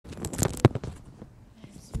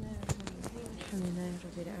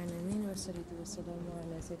Rabbil Alamin, wassalatu wassalamu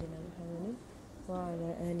ala Sayyidina Muhammadin wa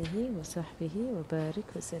ala alihi wa sahbihi wa barik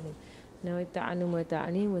wa sallim. Nawait ta'allum wa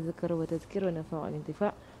ta'lim wa dhikr wa tadhkir wa nafa' wal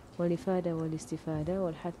intifa' wal ifada wal istifada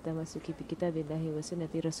wal hatta masuki bi kitabillahi wa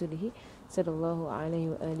sunnati rasulih sallallahu alaihi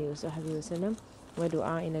wa alihi wa sahbihi wa sallam wa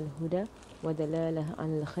du'a ila al-huda wa dalalah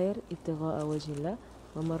al khair ibtigha'a wajhillah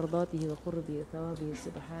wa mardatihi wa qurbi thawabihi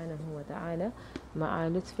subhanahu wa ta'ala ma'a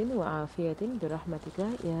lutfin wa afiyatin bi rahmatika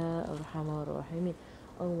ya arhamar rahimin.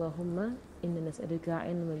 Allahumma inna nas'aluka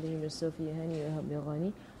ilman lam yusafihani wa habbi ghani.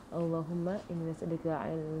 Allahumma inna nas'aluka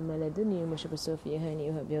ilman ladunni wa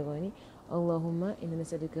shafafihani wa habbi ghani. Allahumma inna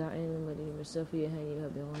nas'aluka ilman lam yusafihani wa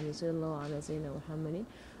habbi ghani. Sallallahu ala sayyidina Muhammadin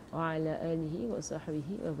wa ala alihi wa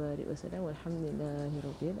sahbihi wa barik wa sallam. Walhamdulillahi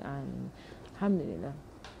rabbil alamin. Alhamdulillah.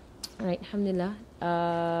 Right, alhamdulillah.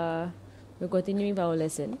 We're continuing our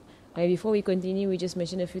lesson. Right, before we continue, we just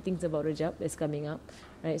mentioned a few things about Rajab that's coming up.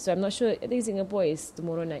 Right, so I'm not sure. I think Singapore is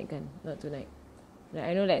tomorrow night, kan? Not tonight. Right,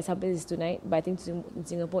 I know like some places is tonight, but I think in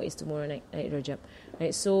Singapore is tomorrow night, right, Rajab.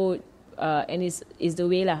 Right, so and it's the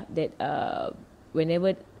way lah that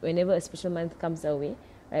whenever a special month comes our way,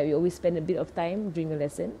 right, we always spend a bit of time during the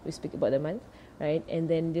lesson. We speak about the month, right, and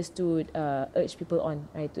then just to urge people on,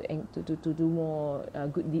 right, to do more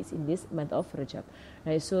good deeds in this month of Rajab,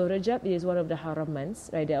 right. So Rajab is one of the haram months,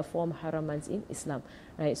 right. There are 4 haram months in Islam,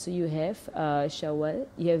 right. So you have Shawwal,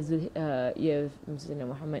 you have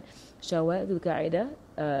Muhammad, Shawwal, Dhul Qa'idah,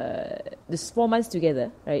 there's 4 months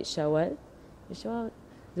together, right. Shawwal, Dhul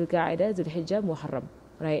Qa'idah, Dhul Hijjah, Muharram,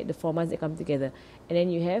 right. The 4 months that come together, and then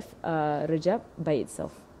you have Rajab by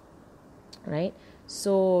itself, right.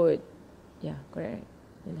 So yeah, correct.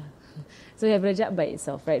 Right? So you have Rajab by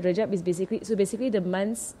itself, right? Rajab is basically the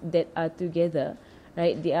months that are together,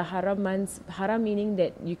 right? They are haram months. Haram meaning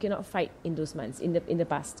that you cannot fight in those months. In the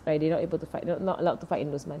past, right? They're not able to fight, not allowed to fight in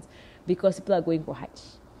those months because people are going for Hajj,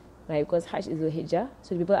 right? Because Hajj is the Hijjah,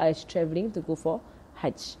 so people are traveling to go for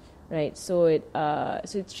Hajj, right? So it's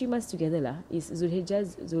 3 months together lah. Is Zulhijjah,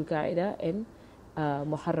 Zulqa'dah, and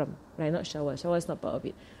Muharram, right? Not Shawwal. Shawwal is not part of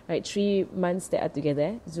it, right? 3 months that are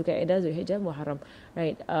together: Zulqa'dah, Zulhijjah, Muharram,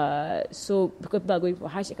 right? So because people are going for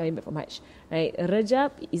Hajj and coming back from Hajj, right?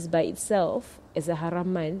 Rajab is by itself as a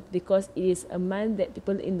haram month because it is a month that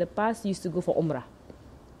people in the past used to go for Umrah,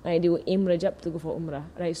 right? They will aim Rajab to go for Umrah,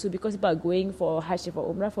 right? So because people are going for Hajj and for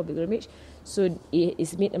Umrah, for pilgrimage, so it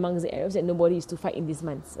is made amongst the Arabs that nobody is to fight in these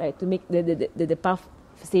months, right? To make the path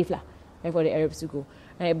safe lah, right, for the Arabs to go.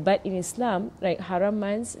 Right, but in Islam, right, haram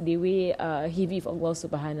months, they weigh heavy for Allah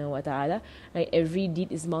subhanahu wa ta'ala. Right, every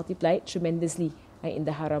deed is multiplied tremendously, right, in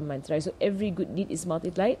the haram months. Right, so every good deed is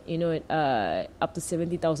multiplied, up to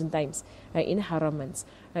 70,000 times, right, in haram months.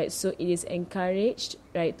 Right, so it is encouraged,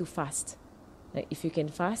 right, to fast. Right, if you can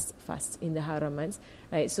fast in the haram months.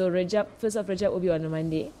 Right, so Rajab, first of Rajab will be on a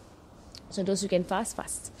Monday. So those who can fast.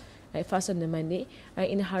 Right, fast on the Monday.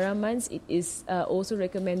 Right, in haram months, it is also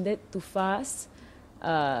recommended to fast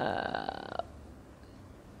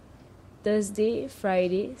Thursday,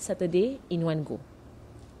 Friday, Saturday in one go.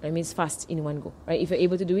 That means fast in one go, right? If you're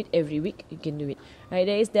able to do it every week, you can do it, right?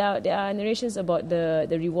 There are narrations about the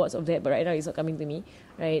rewards of that, but right now it's not coming to me,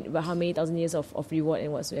 right? But how many thousand years of reward and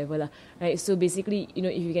whatsoever lah, right? So basically,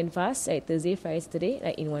 if you can fast, right, Thursday, Friday, Saturday,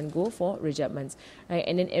 right, in one go for Rajab months, right?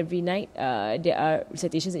 And then every night, there are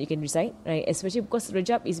recitations that you can recite, right? Especially because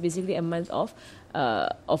Rajab is basically a month of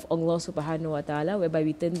Allah subhanahu wa ta'ala, whereby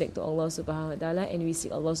we turn back to Allah subhanahu wa ta'ala and we seek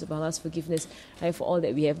Allah subhanahu wa ta'ala's forgiveness, right, for all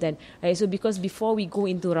that we have done, right? So because before we go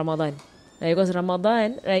into Ramadan, right, because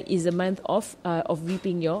Ramadan, right, is a month of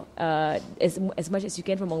reaping your as much as you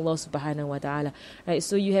can from Allah subhanahu wa ta'ala, right?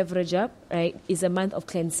 So you have Rajab, right, is a month of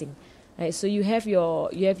cleansing, right? So you have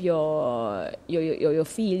your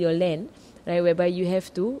field, your land, right, whereby you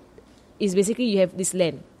have to, is basically you have this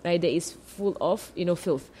land, right, that is full of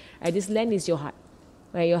filth, right? This land is your heart,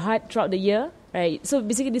 right? Your heart throughout the year, right? So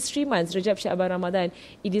basically these 3 months, Rajab, Sha'ban, Ramadan,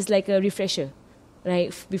 it is like a refresher,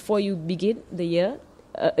 right, before you begin the year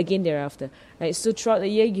again thereafter, right? So throughout the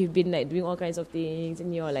year you've been like doing all kinds of things,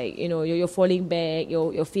 and you're like you're falling back,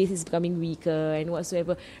 your faith is becoming weaker and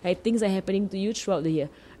whatsoever, right? Things are happening to you throughout the year,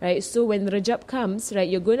 right? So when Rajab comes, right,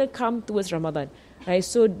 you're going to come towards Ramadan, right?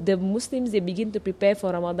 So the Muslims, they begin to prepare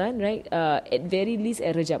for Ramadan, right, at very least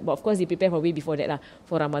at Rajab, but of course they prepare for way before that lah,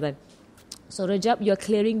 for Ramadan. So Rajab, you're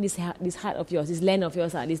clearing this heart of yours, this land of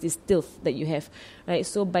yours, this filth that you have, right?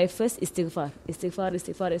 So by first istighfar.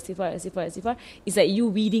 It's like you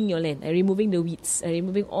weeding your land, removing the weeds,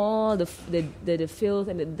 removing all the filth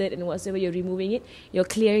and the dirt and whatsoever. You're removing it. You're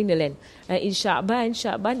clearing the land. In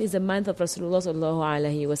Sha'ban is the month of Rasulullah sallallahu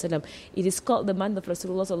alaihi wasallam. It is called the month of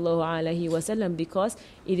Rasulullah sallallahu alaihi wasallam because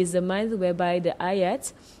it is the month whereby the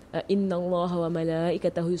ayat Inna Allah wa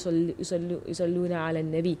malaikatahu yusalluna ala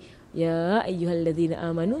nabi Ya ayyuhalladhina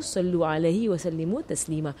amanu sallu alaihi wa sallimu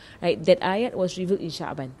taslima. Right, that ayat was revealed in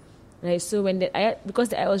Sha'ban. Right, so when that ayat, because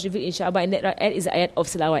the ayat was revealed in Sha'ban, and that ayat is the ayat of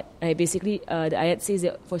salawat. Right, basically, the ayat says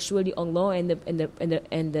that for surely Allah and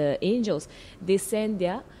the angels, they send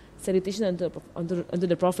their salutation unto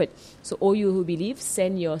the Prophet. So, all you who believe,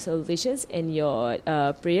 send your salutations and your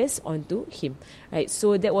prayers onto him. Right,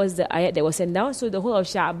 so that was the ayat that was sent down. So the whole of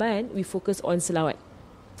Sha'ban, we focus on salawat.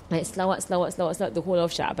 Right, salawat, the whole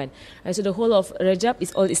of Sha'ban. Right, so the whole of Rajab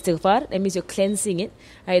is all istighfar. That means you're cleansing it.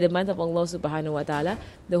 Right, the month of Allah subhanahu wa ta'ala.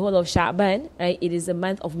 The whole of Sha'ban, right, it is the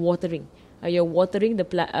month of watering. You're watering the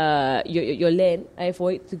your land, right,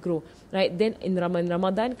 for it to grow. Right, then in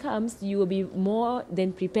Ramadan comes, you will be more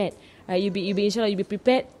than prepared. You'll be inshallah, you'll be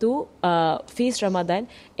prepared to face Ramadan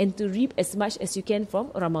and to reap as much as you can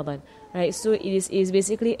from Ramadan. Right, so it is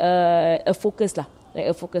basically a focus lah. Like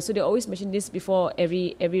a focus. So they always mention this before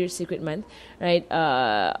every sacred month, right?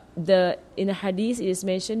 In a hadith it is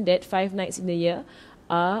mentioned that 5 nights in the year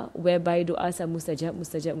are whereby du'as are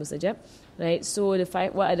mustajab, right? So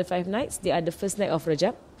what are the 5 nights? They are the first night of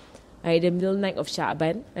Rajab, right? The middle night of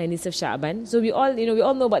Sha'ban, right? Nisf Sha'ban. So we all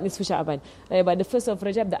know about Nisf Sha'ban, right? But the first of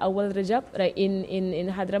Rajab, the awal Rajab, right? In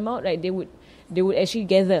Hadramaut, right? They would actually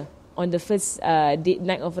gather on the first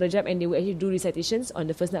night of Rajab, and they will actually do recitations on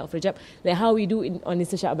the first night of Rajab, like how we do on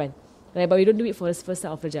Nisf Sha'ban. Right, but we don't do it for the first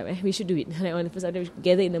night of Rajab. We should do it. Like on the first night, we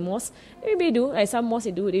gather in the mosque. Maybe they do. Like some mosques,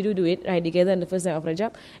 they do it. Right, they gather on the first night of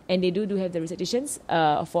Rajab, and they do have the recitations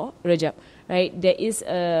for Rajab. Right, there is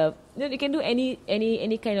you can do any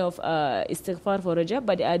kind of istighfar for Rajab,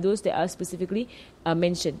 but there are those that are specifically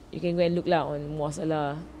mentioned. You can go and look lah on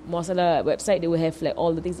Muasala website. They will have like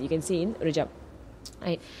all the things that you can see in Rajab.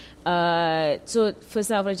 Right. So first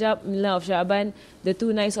night of Rajab, middle of Sha'ban, the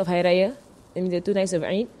 2 nights of Hari Raya, the 2 nights of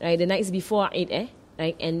Eid, right? The nights before Eid,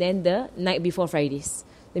 right? And then the night before Fridays.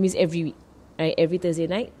 That means every week, right? Every Thursday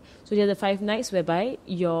night. So there are the 5 nights whereby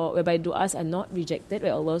du'as are not rejected by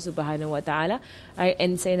Allah subhanahu wa ta'ala. Right?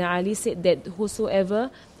 And Sayyidina Ali said that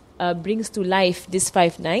whosoever brings to life these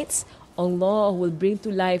 5 nights, Allah will bring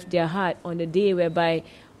to life their heart on the day whereby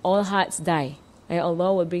all hearts die. Right?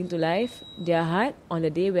 Allah will bring to life their heart on the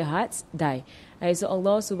day where hearts die. Right? So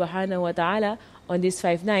Allah subhanahu wa ta'ala on these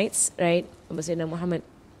 5 nights, right? Sayyidina Muhammad.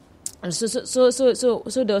 So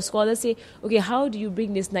the scholars say, okay, how do you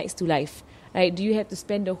bring these nights to life? Right? Do you have to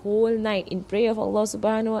spend the whole night in prayer of Allah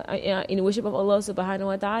subhanahu wa in worship of Allah subhanahu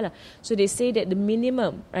wa ta'ala? So they say that the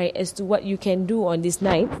minimum, right, as to what you can do on this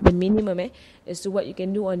night, the minimum as to what you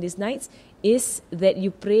can do on these nights is that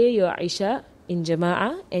you pray your Isha in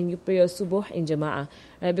Jama'ah and you pray your Subuh in Jama'ah.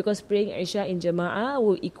 Right? Because praying Isha in Jama'ah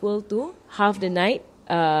will equal to half the night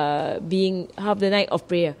being half the night of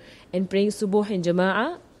prayer, and praying Subuh in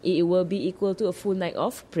Jama'ah, it will be equal to a full night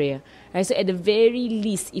of prayer. Right? So at the very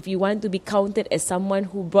least, if you want to be counted as someone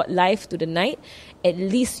who brought life to the night, at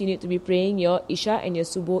least you need to be praying your Isha and your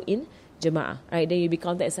Subuh in Jama'ah. Right? Then you'll be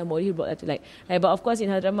counted as somebody who brought life to light. Right? But of course in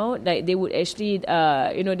Hadramaut, like they would actually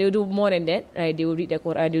they will do more than that. Right? They will read the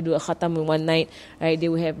Quran, they will do a khatam in one night. Right? They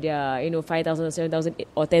will have their 5,000 or 7,000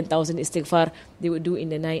 or 10,000 istighfar they would do in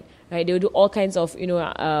the night. Right? They will do all kinds of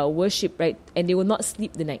worship, right? And they will not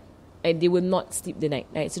sleep the night. And they will not sleep the night,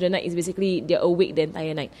 right? So the night is basically they're awake the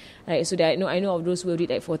entire night, right? So I know of those who will read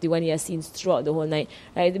like 41 Yasins throughout the whole night,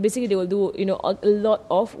 right? Basically they will do a lot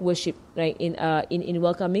of worship, right? In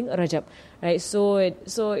welcoming Rajab, right? So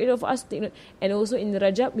for us, and also in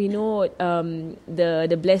Rajab we know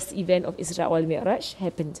the blessed event of Isra wal Mi'raj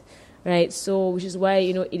happened. Right, so which is why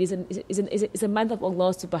it's a month of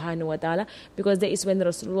Allah subhanahu wa ta'ala, because that is when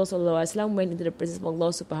Rasulullah sallallahu alaihi wasallam went into the presence of Allah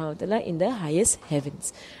subhanahu wa ta'ala in the highest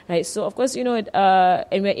heavens. Right, so of course and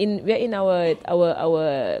we're in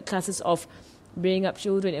our classes of bringing up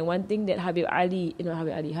children, and one thing that Habib Abu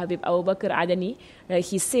Bakr Adani, right,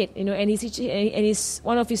 he said, and he's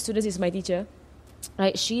one of his students is my teacher.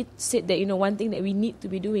 Right, she said that one thing that we need to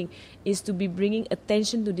be doing is to be bringing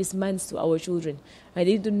attention to these months to our children. They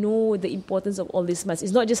need to know the importance of all these months.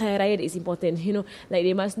 It's not just Hari Raya that is important, like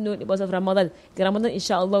they must know the importance of Ramadan. Ramadan,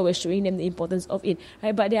 inshallah, we're showing them the importance of it,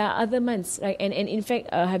 right? But there are other months, right? And in fact,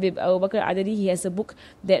 Habib Abu Bakr Adadi, he has a book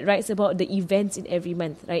that writes about the events in every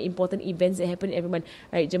month, right? Important events that happen every month,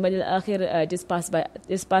 right? Jamadil Akhir just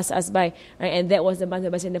passed us by, right? And that was the month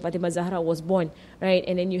that Fatimah Zahra was born, right?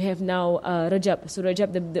 And then you have now Rajab. So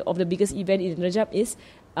Rajab, the biggest event in Rajab is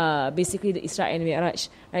basically the Isra and Mi'raj,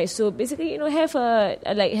 right? So basically, have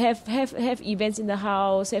have events in the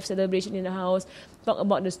house, have celebration in the house, talk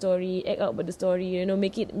about the story, act out about the story,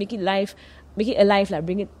 make it alive, bring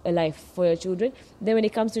it alive for your children. Then when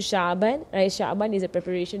it comes to Sha'ban, right? Sha'ban is a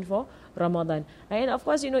preparation for Ramadan, right? And of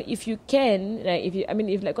course, if you can, right?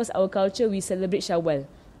 If like, cause our culture, we celebrate Shawwal.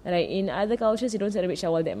 Right, in other cultures, you don't celebrate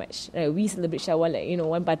Shawwal that much. Right, we celebrate Shawwal like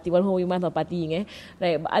one whole month of partying.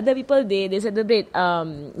 Right, but other people they celebrate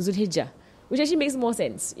Zulhijjah, which actually makes more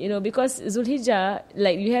sense. Because Zulhijjah,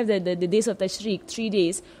 like you have the days of Tashriq, 3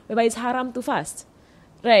 days, whereby it's haram to fast.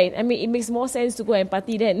 Right, it makes more sense to go and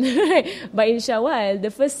party then. But in Shawwal,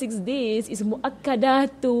 the first 6 days is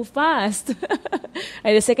mu'akkadah to fast.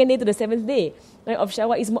 Right, the second day to the 7th day, right, of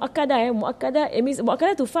Shawwal is mu'akkadah. Mu'akkadah, it means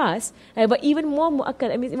mu'akkadah to fast. Right, but even more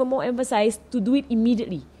mu'akkadah, it means even more emphasized to do it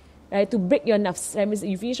immediately. Right, to break your nafs. Right, means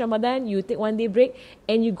you finish Ramadan, you take 1 day break,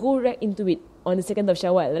 and you go right into it on the 2nd of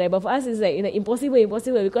Shawwal, right? But for us, it's like impossible,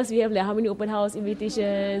 because we have like how many open house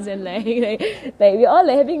invitations and like we're all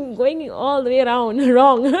like going all the way around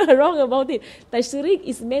wrong about it. Tashriq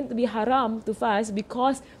is meant to be haram to fast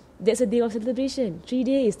because that's a day of celebration. 3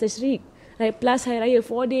 days Tashriq, right? Plus Hari Raya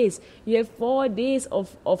 4 days. You have 4 days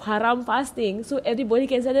of haram fasting, so everybody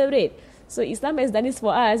can celebrate. So Islam has done this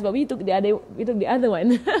for us, but we took the other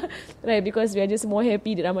one, right? Because we are just more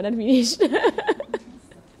happy that Ramadan finished.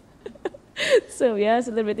 So we are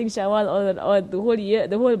celebrating Shawwal all the whole year,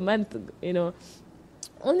 the whole month,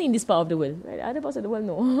 only in this part of the world, right? Other parts of the world,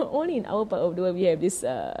 no. Only in our part of the world we have this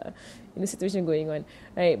situation going on,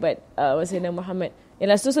 right? But Sayyidina Muhammad,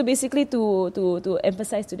 so basically to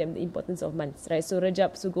emphasize to them the importance of months, right? So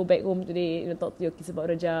Rajab, so go back home today, talk to your kids about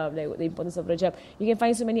Rajab, like the importance of Rajab. You can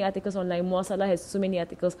find so many articles online. Muasalah has so many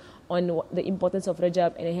articles on the importance of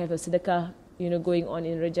Rajab, and they have a sedekah, going on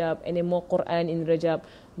in Rajab, and then more Quran in Rajab,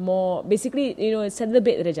 more basically,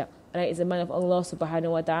 celebrate Rajab, right? It's the month of Allah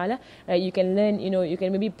subhanahu wa ta'ala, right? You can learn, you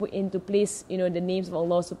can maybe put into place, the names of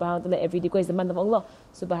Allah subhanahu wa ta'ala every day, because it's the month of Allah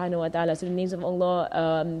subhanahu wa ta'ala. So the names of Allah,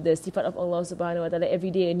 the sifat of Allah subhanahu wa ta'ala,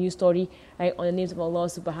 every day a new story, right, on the names of Allah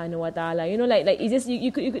subhanahu wa ta'ala. Like it's just,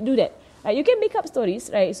 you could do that. Right, you can make up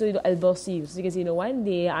stories, right? So Al-Basir. So you can say, one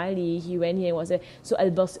day Ali, he went here and was so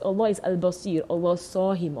Al-Basir, Allah is Al-Basir. Allah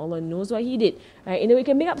saw him. Allah knows what he did. Right? We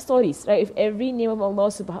can make up stories, right? If every name of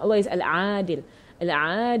Allah subhanahu, Allah is Al-Adil.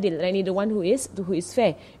 Al-Adil, right? The one who is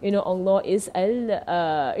fair. Allah is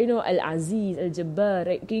Al-Aziz, Al-Jabbar,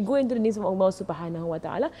 right? You can go into the names of Allah subhanahu wa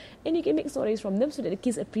ta'ala, and you can make stories from them so that the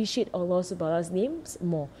kids appreciate Allah subhanahu wa ta'ala's names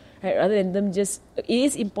more. Right, rather than them just, it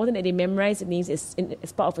is important that they memorize the names as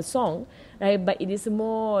part of a song, right? But it is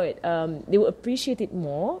more, they will appreciate it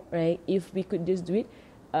more, right? If we could just do it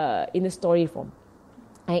in a story form.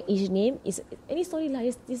 Right? Each name is any story lah.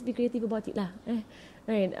 Just be creative about it lah.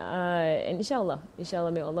 Right? And inshallah,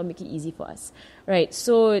 may Allah make it easy for us. Right?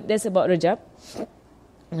 So that's about Rajab.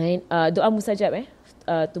 Right? Doa mustajab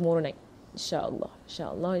tomorrow night. Inshallah.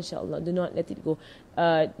 Do not let it go.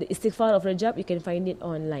 The istighfar of Rajab, you can find it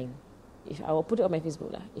online. I will put it on my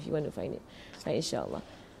Facebook lah, if you want to find it. Right, inshallah.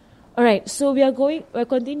 Alright, so we're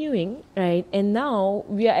continuing, right? And now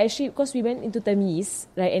we are actually, because we went into Tamyiz,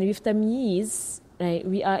 right? And with Tamyiz, right,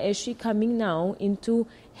 we are actually coming now into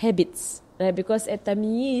habits, right? Because at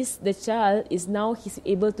Tamyiz, the child is now, he's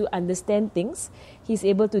able to understand things, he's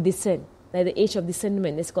able to discern. Like the age of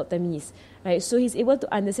discernment, that's called Tamyiz, right? So he's able to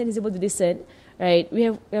understand, he's able to discern, right? We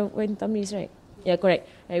have when Tamyiz, right? Yeah, correct.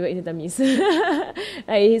 Right, we're in Tamyiz.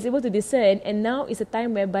 Right, he's able to discern, and now is a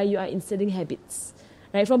time whereby you are instilling habits.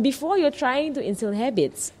 Right, from before you're trying to instill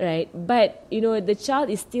habits, right? But the child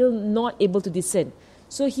is still not able to discern,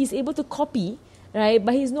 so he's able to copy, right?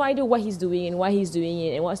 But he has no idea what he's doing and why he's doing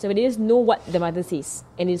it and whatsoever. They just know what the mother says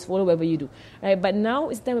and just follow whatever you do, right? But now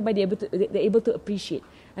it's time whereby they're able to appreciate.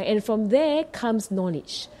 Right? And from there comes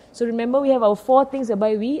knowledge. So remember, we have our 4 things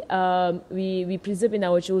whereby we preserve in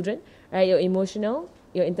our children, right? Your emotional,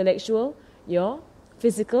 your intellectual, your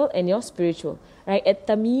physical, and your spiritual. Right? At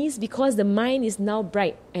Tamyiz, because the mind is now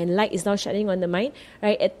bright and light is now shining on the mind,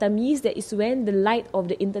 right? At Tamyiz, that is when the light of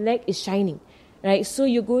the intellect is shining. Right? So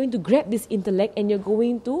you're going to grab this intellect and you're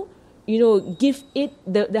going to, give it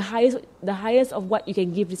the highest of what you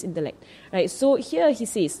can give this intellect. Right? So here he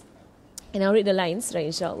says, and I'll read the lines, right,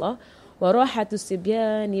 inshallah. وراحة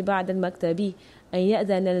الصبيان بعد المكتب أن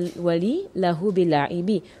يأذن الولي له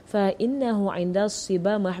باللعب فإنه عند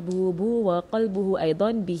الصبا محبوب وقلبه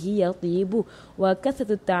أيضا به يطيب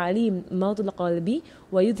وكثرة التعليم موت القلب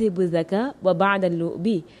ويذهب الذكاء وبعد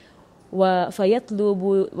اللؤب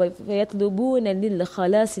فيطلبون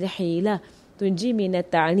للخلاص الحيلة تنجي من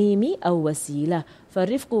التعليم أو وسيلة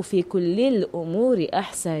فالرفق في كل الأمور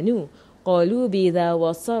أحسن قالوا بذا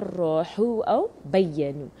وصرحوا أو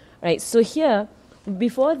بينوا. Right, so here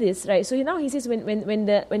before this, right, so now he says when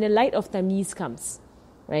the light of Tamiz comes,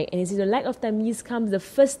 right, and he says the light of Tamiz comes, the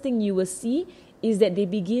first thing you will see is that they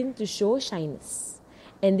begin to show shyness,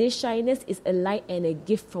 and this shyness is a light and a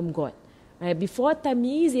gift from God. Right, before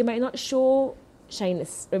Tamiz they might not show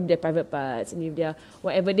shyness with their private parts and with their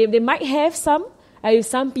whatever. They might have some with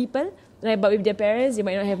some people, right, but with their parents they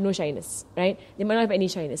might not have no shyness, right, they might not have any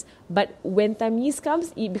shyness. But when Tamiz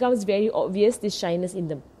comes, it becomes very obvious this shyness in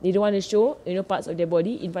them. They don't want to show parts of their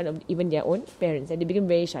body in front of even their own parents, and they become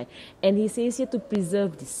very shy. And he says here to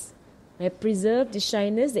preserve this, right, preserve the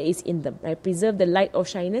shyness that is in them, right, preserve the light of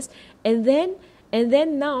shyness. And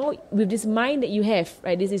then now with this mind that you have,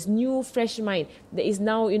 right, this is new fresh mind that is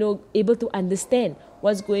now able to understand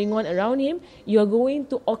what's going on around him, you are going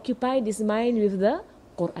to occupy this mind with the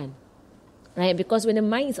Quran. Right, because when the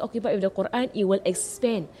mind is occupied with the Quran, it will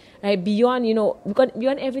expand, right, beyond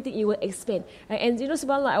beyond everything, it will expand, right. And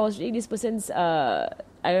subhanAllah, I was reading this person's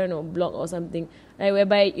blog or something, right,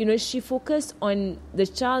 whereby she focused on the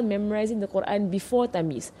child memorizing the Quran before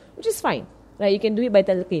Tamiz, which is fine, right. You can do it by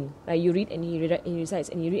talqin, right, you read and he recites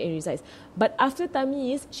and you read and he recites. But after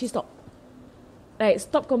Tamiz, she stopped, right,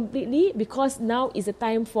 stopped completely, because now is the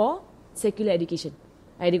time for secular education.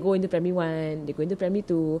 Right, they go into primary 1, they go into primary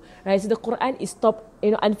 2, right? So the Quran is stopped.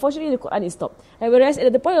 Unfortunately, the Quran is stopped. Right? Whereas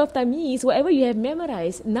at the point of Tamiz, whatever you have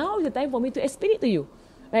memorized, now is the time for me to explain it to you.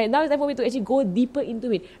 Right? Now is the time for me to actually go deeper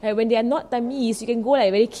into it. Right? When they are not Tamiz, you can go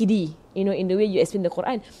like very kiddie, in the way you explain the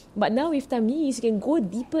Quran. But now with Tamiz, you can go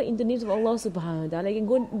deeper into the names of Allah subhanahu wa ta'ala. You can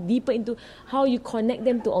go deeper into how you connect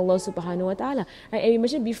them to Allah subhanahu wa ta'ala. Right? And we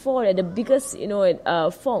mentioned before that the biggest,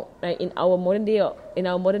 fault, right, in our modern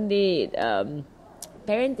day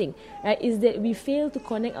parenting, right, is that we fail to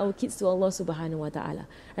connect our kids to Allah subhanahu wa ta'ala.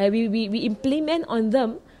 Right? We implement on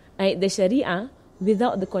them, right, the Sharia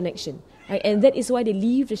without the connection. Right? And that is why they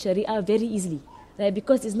leave the Sharia very easily. Right?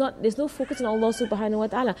 Because there's no focus on Allah subhanahu wa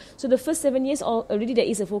ta'ala. So the first 7 years already there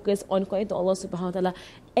is a focus on connecting to Allah subhanahu wa ta'ala.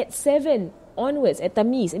 At 7 onwards, at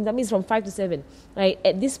Tamiz, and Tamiz from 5 to 7, right,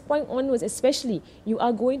 at this point onwards especially, you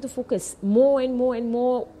are going to focus more and more and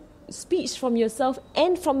more speech from yourself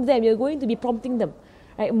and from them. You're going to be prompting them,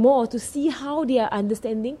 right, more to see how they are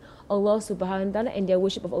understanding Allah subhanahu wa ta'ala and their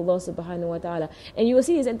worship of Allah subhanahu wa ta'ala. And you will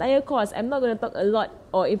see this entire course, I'm not going to talk a lot,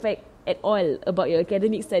 or in fact at all, about your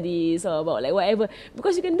academic studies or about like whatever,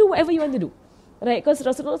 because you can do whatever you want to do, right? Because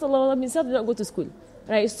Rasulullah sallallahu himself did not go to school,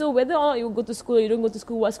 right? So whether or not you go to school, you don't go to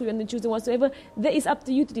school, what school you want to choose and whatsoever, that is up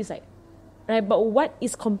to you to decide. Right, but what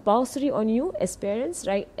is compulsory on you as parents,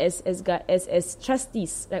 right, as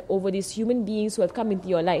trustees, right, over these human beings who have come into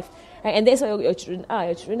your life, right, and that's what your children are.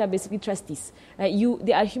 Your children are basically trustees, right?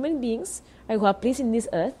 They are human beings, right, who are placed in this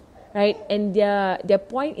earth, right, and their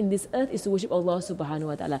point in this earth is to worship Allah subhanahu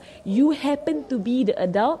wa ta'ala. You happen to be the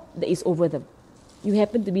adult that is over them. You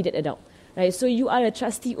happen to be that adult, right? So you are a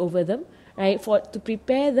trustee over them, right, to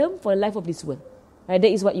prepare them for the life of this world, right?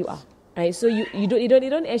 That is what you are. Right, so they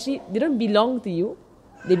don't belong to you.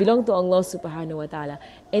 They belong to Allah subhanahu wa ta'ala,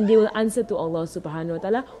 and they will answer to Allah subhanahu wa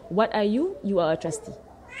ta'ala. What are you? You are a trustee.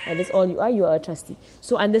 Right, that's all you are. You are a trustee.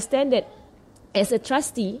 So understand that as a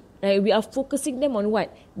trustee, right, we are focusing them on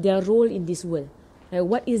what? Their role in this world. Right,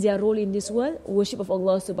 what is their role in this world? Worship of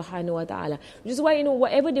Allah subhanahu wa ta'ala. Which is why,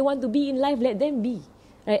 whatever they want to be in life, let them be.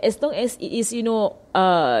 Right, as long as it is,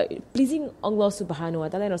 pleasing Allah subhanahu wa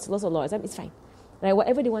ta'ala and Rasulullah sallallahu alaihi wasallam, it's fine. Right,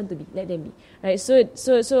 whatever they want to be, let them be. Right, so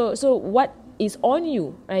what is on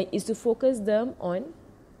you, right, is to focus them on.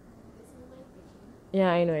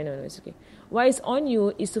 Yeah, I know, it's okay. What is on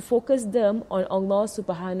you is to focus them on Allah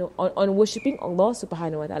on worshipping Allah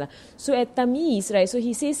subhanahu wa ta'ala. So at Tamiz, right, so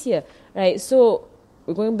he says here, right, so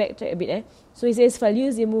we're going back to a bit, So he says,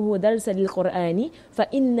 فَلْيُزِمُهُ دَرْسَ لِلْقُرْآنِ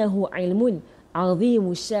فَإِنَّهُ عِلْمٌ عَظِيمُ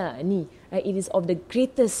الشَّأْنِ. Right, it is of the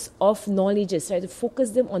greatest of knowledges, right, to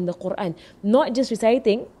focus them on the Quran, not just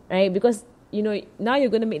reciting, right, because now you're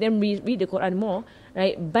going to make them read the Quran more,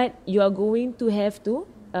 right, but you are going to have to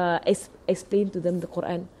explain to them the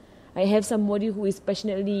Quran. I have somebody who is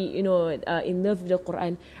passionately in love with the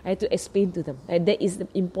Quran. I have to explain to them, right? That is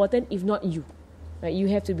important, if not you, right? You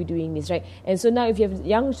have to be doing this, right? And so now if you have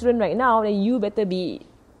young children right now, then you better be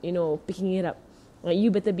picking it up. Right?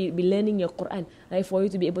 You better be learning your Quran, right, for you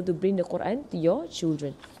to be able to bring the Quran to your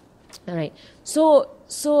children. All right. So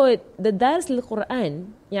the Dars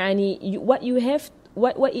al-Quran, what you have,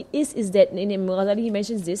 what it is that, in Ghazali he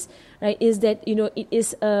mentions this, right, is that, it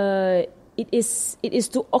is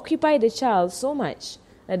to occupy the child so much,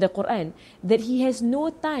 the Quran, that he has no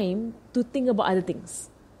time to think about other things,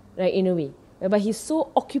 right, in a way. But he's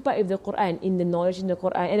so occupied with the Quran, in the knowledge in the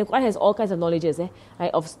Quran, and the Quran has all kinds of knowledges,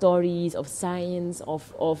 right, of stories, of science,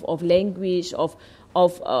 of language, of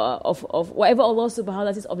whatever Allah Subhanahu wa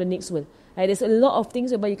Taala says of the next world. Right, there's a lot of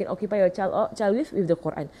things where you can occupy your child with the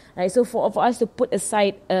Quran. Right, so for us to put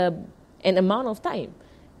aside an amount of time,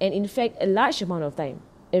 and in fact a large amount of time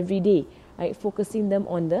every day, right, focusing them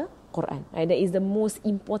on the Quran. Right, that is the most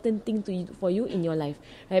important thing for you in your life.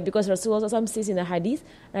 Right, because Rasulullah SAW says in the hadith,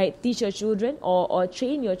 right, teach your children or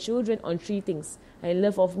train your children on 3 things. Right,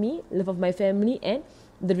 love of me, love of my family, and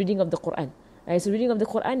the reading of the Quran. Right, so reading of the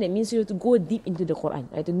Quran, that means you have to go deep into the Quran,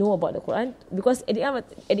 right, to know about the Quran, because at the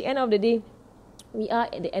end of the day, we are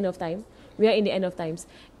at the end of time. We are in the end of times,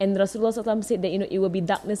 and Rasulullah SAW said that it will be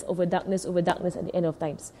darkness over darkness over darkness at the end of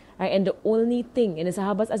times. Right, and the only thing, and the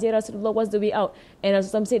Sahabas asked Rasulullah, what's the way out? And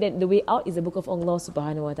Rasulullah said that the way out is the book of Allah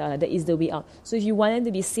Subhanahu wa Taala. That is the way out. So if you want them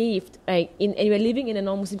to be saved, right, and we're living in a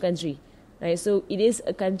non-Muslim country, right, so it is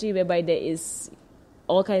a country whereby there is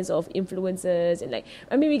all kinds of influences,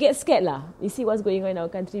 and we get scared lah. You see what's going on in our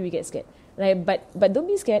country, we get scared, right? But don't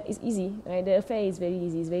be scared. It's easy, right? The affair is very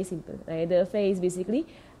easy. It's very simple, right? The affair is basically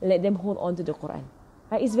let them hold on to the Quran,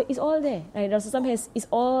 right? It's all there, right? Rasulullah it's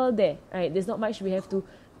all there, right? There's not much we have to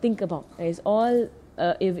think about, right? It's all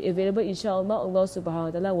available. Inshallah, Allah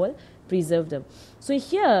Subhanahu wa Taala will preserve them. So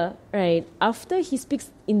here, right, after he speaks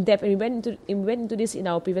in depth, and we went into this in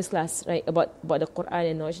our previous class, right, about the Quran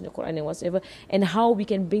and knowledge in the Quran and whatsoever, and how we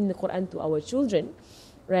can bring the Quran to our children,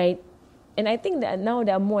 right? And I think that now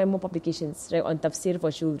there are more and more publications, right, on tafsir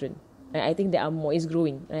for children. Right? I think there are more. It's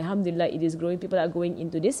growing. Right? Alhamdulillah, it is growing. People are going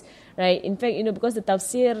into this, right? In fact, because the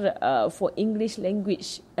tafsir for English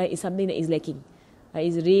language is something that is lacking.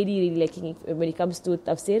 Is really lacking when it comes to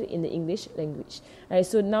tafsir in the English language. Right,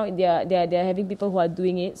 so now they are having people who are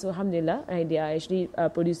doing it. So alhamdulillah, right, they are actually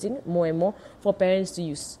producing more and more for parents to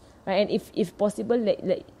use. Right, and if possible, let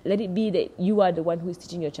it be that you are the one who is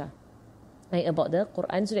teaching your child, right, about the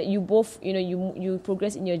Quran, so that you both you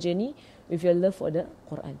progress in your journey with your love for the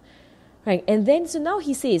Quran. Right, and then so now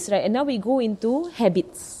he says, right, and now we go into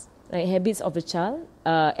habits, right, habits of the child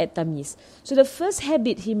at Tamyiz. So the first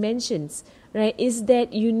habit he mentions, right, is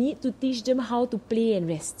that you need to teach them how to play and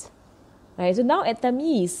rest. Right, so now at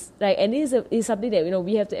Tamyiz, right, and this is something that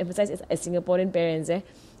we have to emphasize as Singaporean parents,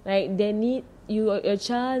 right, your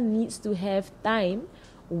child needs to have time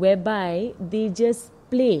whereby they just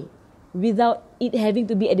play without it having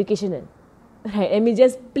to be educational. Right,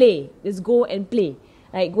 just play, just go and play.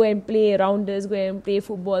 Right, go and play rounders, go and play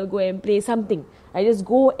football, go and play something. Right, just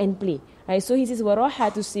go and play. Right, so he says,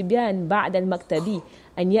 وَرَاحَةُ السِّبْيَانِ بَعْدَ الْمَكْتَبِ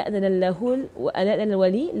أَنْ يَأْذَنَ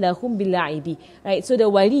الْوَلِي لَهُمْ بِاللَّعِبِ. Right, so the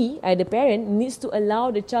wali, the parent, needs to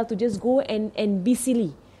allow the child to just go and be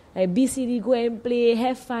silly. Right, be silly, go and play,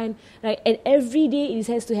 have fun. Right, and every day it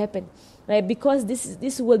has to happen. Right, because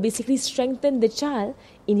this will basically strengthen the child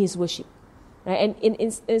in his worship. Right, and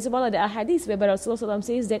in some of the hadiths where Rasulullah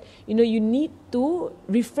says that you need to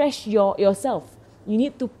refresh yourself. You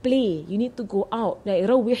need to play. You need to go out. Like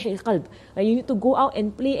rawih al-qalb. You need to go out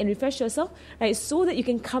and play and refresh yourself, right, so that you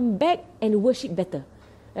can come back and worship better.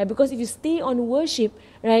 Right, because if you stay on worship,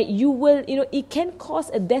 right, you will, it can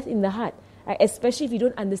cause a death in the heart, right, especially if you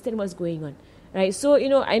don't understand what's going on. Right, so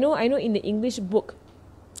I know in the English book,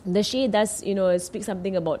 the Shaykh does speak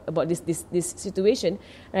something about this situation,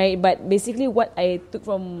 right? But basically, what I took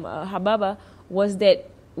from Hababa was that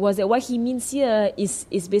what he means here is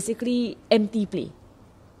basically empty play.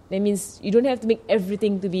 That means you don't have to make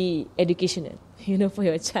everything to be educational, for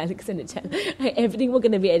your child, because the child, right? Everything was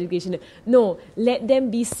going to be educational. No, let them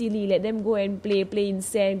be silly, let them go and play in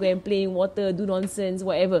sand, go and play in water, do nonsense,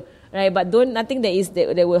 whatever, right? But nothing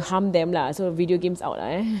that will harm them lah. So video games out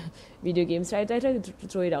lah, Video games, try to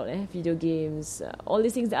throw it out, Video games, all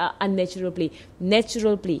these things that are unnatural play.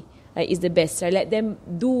 Natural play, right, is the best. Right? Let them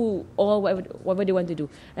do all whatever they want to do.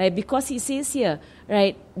 Right? Because he says here,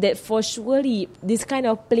 right, that for surely this kind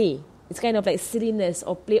of play, it's kind of like silliness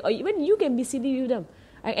or play, or even you can be silly with them.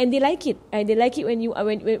 Right? And they like it. Right? They like it when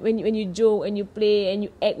you joke and you play and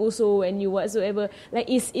you act also and you whatsoever. Like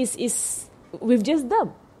it's with just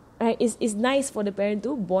them. Right? It's nice for the parent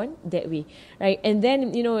to bond that way. Right? And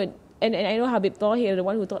then, and I know Habib Tahir, the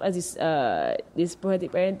one who taught us this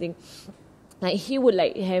poetic parenting, Like he would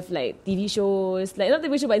like have like TV shows, like not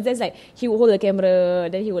TV show, but in sense like he would hold the camera,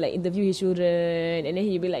 then he would like interview his children, and then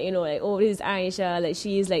he'd be like, you know, like, oh, this is Aisha, like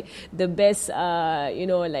she is like the best, you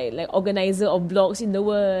know, like organizer of blogs in the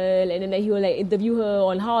world, and then like, he would like interview her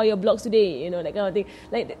on how are your blogs today, you know, that kind of thing.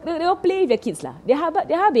 Like they will play with their kids lah. They have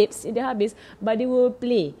babes, but they will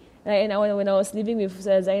play. Right, and when I was living with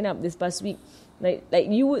Zainab this past week, like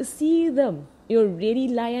you would see them, you know, really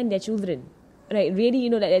layan their children. Right, really, you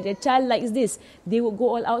know, like the child likes this, they would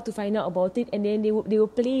go all out to find out about it, and then they will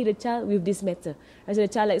play the child with this matter. And so the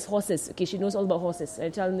child likes horses. Okay, she knows all about horses. The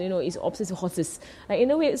child, you know, is obsessed with horses. Like in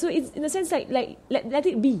a way, so it's in a sense like let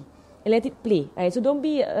it be and let it play. Right, so don't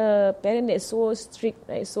be a parent that's so strict,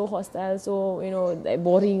 right, so hostile, so, you know, like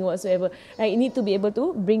boring whatsoever. Right, you need to be able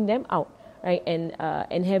to bring them out. Right,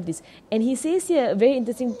 and have this. And he says here a very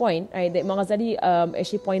interesting point, right, that Imam Ghazali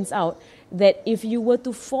actually points out that if you were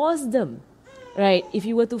to force them, right, if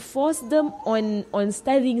you were to force them on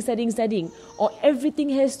studying, or everything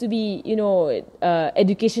has to be, you know,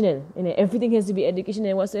 educational, you know, everything has to be educational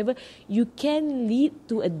and whatsoever, you can lead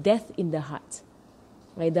to a death in the heart.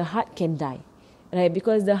 Right, the heart can die, right,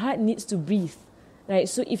 because the heart needs to breathe. Right,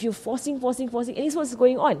 so if you're forcing, and this is what's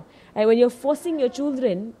going on. Right, when you're forcing your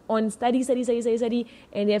children on study,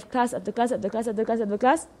 and they have class after class,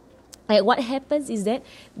 right, what happens is that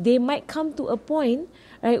they might come to a point,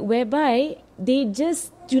 right, whereby they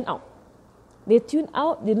just tune out. They tune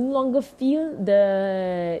out. They no longer feel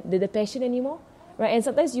the passion anymore. Right, and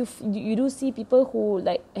sometimes you do see people who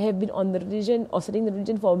like have been on the religion or studying the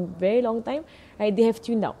religion for a very long time. Right, they have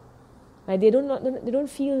tuned out. Right, they don't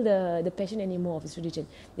feel the passion anymore of this religion.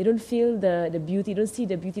 They don't feel the beauty. They don't see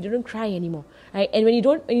the beauty. They don't cry anymore. Right, and when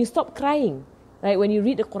you stop crying, right, when you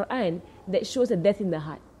read the Quran, that shows a death in the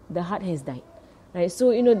heart. The heart has died. Right,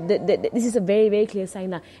 so you know this is a very, very clear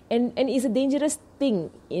sign now, and it's a dangerous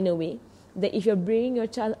thing in a way that if you're bringing your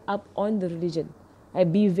child up on the religion, right,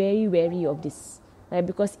 be very wary of this, right,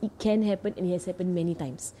 because it can happen, and it has happened many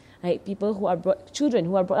times. Right, children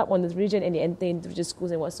who are brought up on the religion and they enter into religious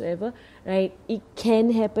schools and whatsoever, right, it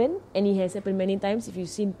can happen, and it has happened many times. If you've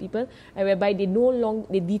seen people, right, whereby they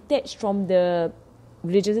detach from the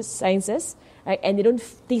religious sciences, right, and they don't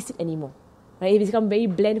taste it anymore. Right, it become very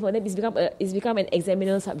bland for them. It's become an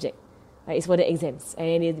examinal subject. Right, it's for the exams,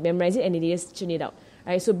 and they memorize it and they just tune it out.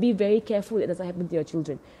 Right, so be very careful that doesn't happen to your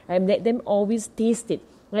children. Right, let them always taste it.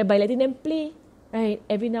 Right, by letting them play. Right,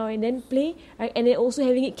 every now and then play. Right, and then also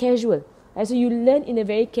having it casual. Right, so you learn in a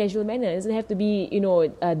very casual manner. It doesn't have to be, you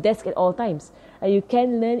know, a desk at all times. You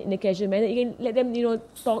can learn in a casual manner. You can let them, you know,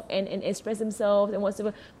 talk and express themselves and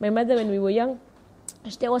whatsoever. My mother, when we were young,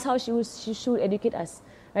 that was how she should educate us.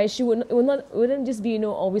 Right, she wouldn't just be, you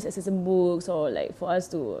know, always accessing books or like for us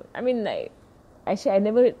to. I mean, like, actually, I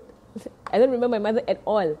don't remember my mother at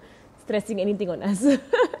all stressing anything on us.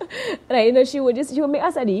 Right, you know, she would make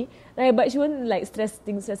us study, right, but she wouldn't like stress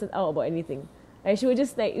us out about anything. Right, she would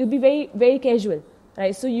just like, it would be very, very casual.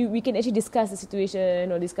 Right, so we can actually discuss the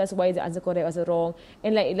situation or discuss why is the answer correct, what's the wrong,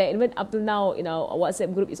 and like even up till now, you know, our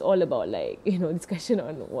WhatsApp group is all about like, you know, discussion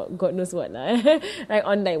on what God knows what lah, right,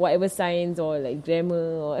 on like whatever science or like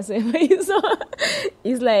grammar or whatever. So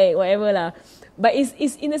it's like whatever lah, but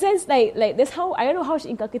it's in a sense like that's how, I don't know how she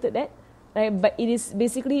inculcated that, right, but it is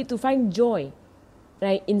basically to find joy,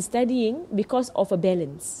 right, in studying because of a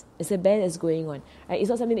balance. It's a balance going on. Right, it's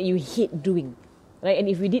not something that you hate doing. Right, and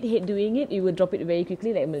if we did hate doing it, you would drop it very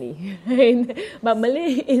quickly like Malay. Right? But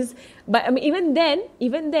Malay is, but I mean, even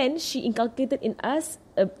then, she inculcated in us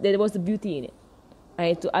there was the beauty in it,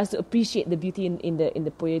 right? To us to appreciate the beauty in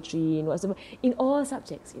the poetry and whatsoever, in all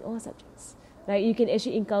subjects, right? You can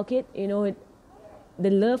actually inculcate, you know,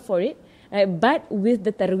 the love for it, right? But with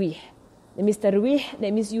the tarwih.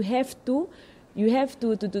 That means you have to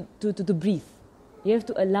breathe. You have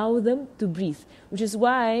to allow them to breathe, which is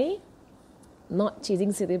why not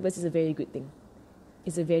chasing syllabus is a very good thing.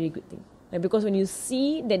 It's a very good thing. Right? Because when you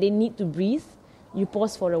see that they need to breathe, you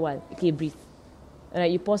pause for a while. Okay, breathe.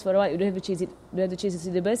 You pause for a while. You don't have to chase it. You don't have to chase the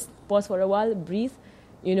syllabus. Pause for a while. Breathe.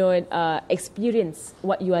 You know, experience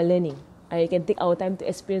what you are learning. You can take our time to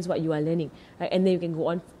experience what you are learning, right? And then you can go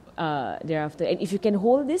on thereafter. And if you can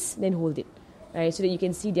hold this, then hold it, right? So that you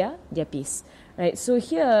can see their pace, right? So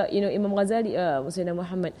here, you know, Imam Ghazali, Sayyidina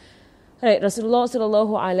Muhammad, right, Rasulullah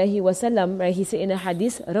sallallahu alaihi wasallam, right, he said in a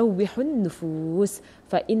hadith, "Rawwihun nufus,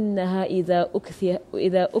 fa innaha idha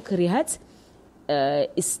ukrihat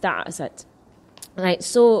ista'asat." Right,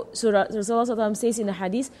 so Rasulullah sallallahu alaihi wasallam says in a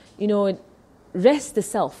hadith, you know, rest the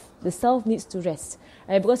self. The self needs to rest,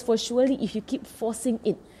 right? Because for surely if you keep forcing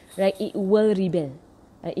it, right, it will rebel.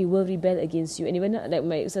 it will rebel against you. And even like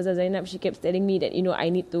my Ustazah Zainab, she kept telling me that,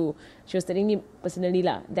 she was telling me personally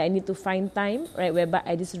lah, that I need to find time, right, whereby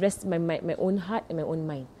I just rest my own heart and my own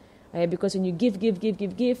mind. Right? Because when you give,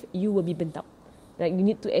 you will be burnt out. Right? You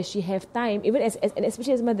need to actually have time, even and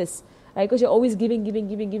especially as mothers, right? Because you're always giving.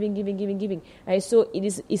 Right? So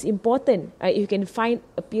it's important, right? If you can find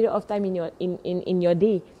a period of time in your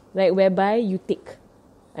day, right, whereby you take.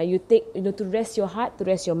 You take, to rest your heart, to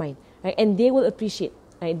rest your mind, right? And they will appreciate,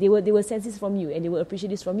 right? They will sense this from you, and they will appreciate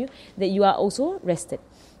this from you, that you are also rested,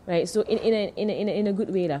 right? So in a good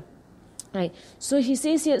way lah, right? So he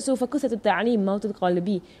says here, so fakusatu ta'lim mautul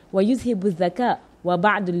qalbi wa yuzhibu dhaka wa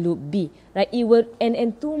ba'dul lubbi, right? It will,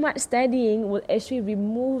 and too much studying will actually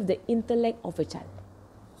remove the intellect of a child,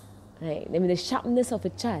 right? I mean, the sharpness of a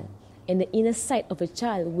child and the inner sight of a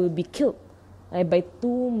child will be killed, right, by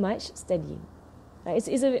too much studying.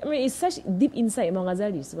 It's such deep insight, Imam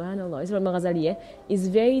Ghazali, subhanallah. It's from Imam Ghazali, It's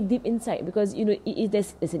very deep insight because,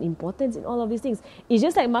 there's an importance in all of these things. It's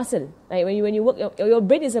just like muscle. Like when you work, your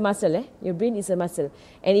brain is a muscle, Your brain is a muscle.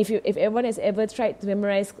 And if everyone has ever tried to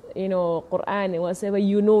memorize, Quran and whatsoever,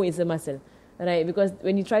 it's a muscle. Right? Because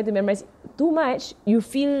when you try to memorize too much, you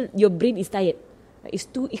feel your brain is tired.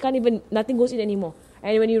 Nothing goes in anymore.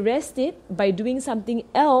 And when you rest it by doing something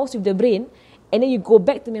else with the brain, and then you go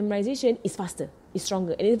back to memorization, it's faster, it's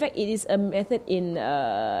stronger. And in fact, it is a method in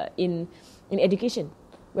education,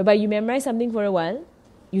 whereby you memorize something for a while,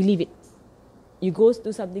 you leave it. You go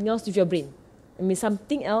do something else with your brain.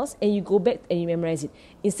 Something else, and you go back and you memorize it.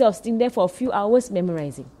 Instead of sitting there for a few hours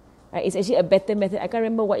memorizing. Right? It's actually a better method. I can't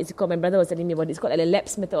remember what it's called. My brother was telling me about it. It's called like a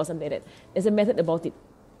lapse method or something like that. There's a method about it,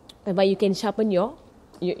 whereby you can sharpen your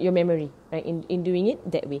memory, right, in doing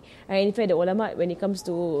it that way. And in fact, the ulama, when it comes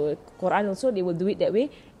to Quran also, they will do it that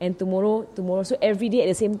way. And tomorrow, so every day at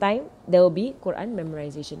the same time, there will be Quran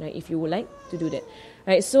memorization, right, if you would like to do that.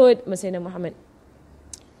 Right, so, Sayyidina Muhammad.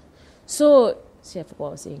 So, I forgot what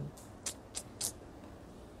I was saying.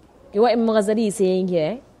 Okay, what Imam Ghazali is saying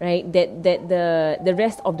here, right, that the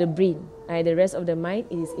rest of the brain, right, the rest of the mind,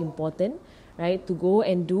 it is important, right, to go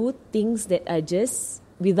and do things that are just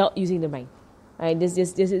without using the mind. Right, just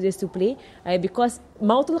to play, right? Because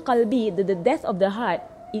mautul qalbi, the death of the heart,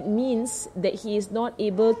 it means that he is not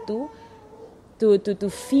able to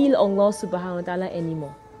feel Allah subhanahu wa ta'ala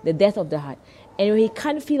anymore. The death of the heart. And when he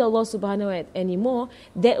can't feel Allah subhanahu wa ta'ala anymore,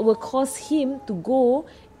 that will cause him to go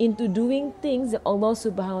into doing things that Allah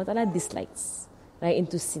subhanahu wa ta'ala dislikes, right?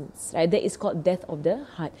 Into sins, right? That is called death of the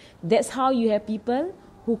heart. That's how you have people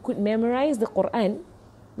who could memorize the Quran,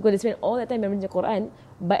 because they spend all the time memorizing the Quran,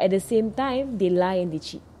 but at the same time, they lie and they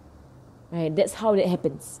cheat. Right? That's how that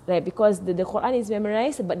happens. Right? Because the Quran is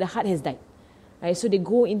memorized, but the heart has died. Right? So they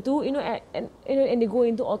go into, and they go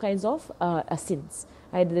into all kinds of sins.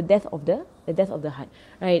 Right? The death of the heart.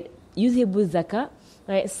 Right? Yuzhibu zaka.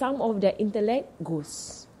 Right? Some of their intellect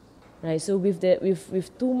goes. Right? So with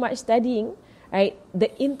too much studying, right,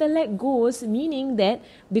 the intellect goes, meaning that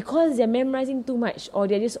because they're memorizing too much or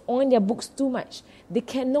they're just on their books too much, they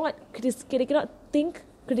cannot think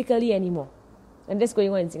critically anymore. And that's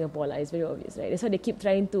going on in Singapore, it's very obvious, right? That's why they keep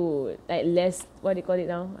trying to, less, what they call it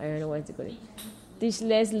now? I don't know what they call it. Teach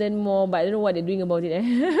less, learn more, but I don't know what they're doing about it.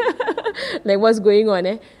 What's going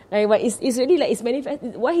on, but it's really it's manifest.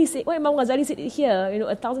 What Imam Ghazali said here,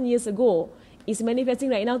 1,000 years ago, is manifesting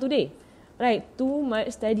right now today. Right? Too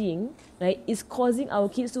much studying, right, is causing our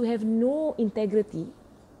kids to have no integrity,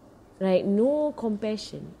 right? No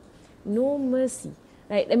compassion, no mercy.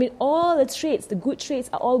 Right? All the traits, the good traits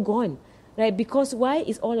are all gone. Right? Because why?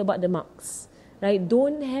 It's all about the marks. Right?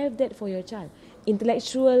 Don't have that for your child.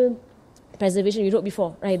 Intellectual preservation, we wrote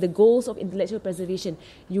before, right? The goals of intellectual preservation.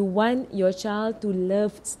 You want your child to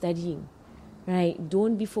love studying. Right?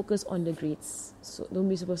 Don't be focused on the grades. So don't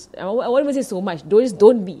be supposed I won't even say so much.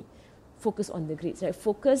 Don't be. Focus on the grades. Right?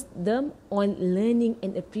 Focus them on learning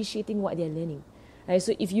and appreciating what they're learning. Right?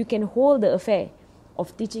 So if you can hold the affair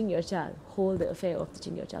of teaching your child, hold the affair of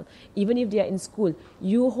teaching your child. Even if they are in school,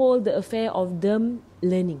 you hold the affair of them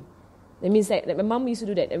learning. That means like my mom used to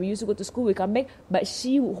do that. And we used to go to school, we come back, but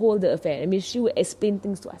she would hold the affair. She would explain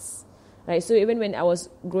things to us. Right? So even when I was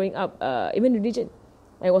growing up, even religion,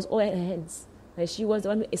 I was all at her hands. Right? She was the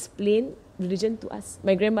one who explained religion to us.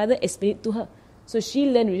 My grandmother explained it to her. So she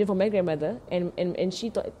learned religion from my grandmother and she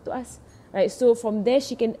taught it to us. Right? So from there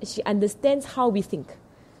she understands how we think.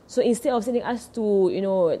 So instead of sending us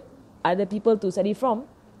to, other people to study from,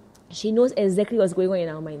 she knows exactly what's going on in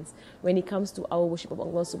our minds when it comes to our worship of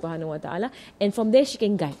Allah subhanahu wa ta'ala. And from there she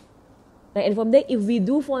can guide. Right? And from there, if we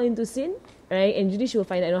do fall into sin, right? And usually she will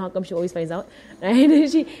find out. I don't know how come she always finds out, right?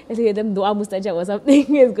 And she, let's say them dua mustajab or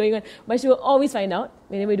something is going on, but she will always find out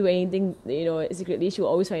whenever we do anything, secretly. She will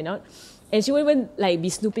always find out, and she won't even like be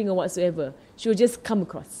snooping or whatsoever. She will just come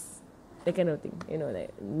across that kind of thing,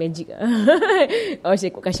 like magic, or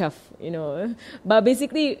she kashaf, But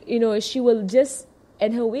basically, she will just,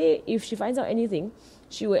 and her way, if she finds out anything,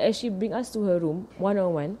 she will actually bring us to her room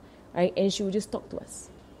one-on-one, right? And she will just talk to us.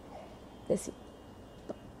 That's it.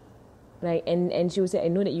 Right? And she will say, I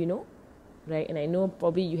know that you know, right? And I know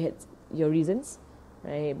probably you had your reasons,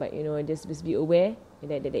 right? But, just be aware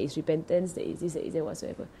that there is repentance, there is this, there is that,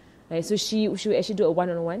 whatsoever. Right? So she will actually do a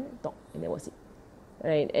one-on-one talk, and that was it.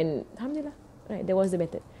 Right? And alhamdulillah, right? That was the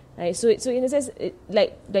method. Right? So in a sense,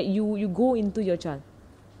 like you go into your child.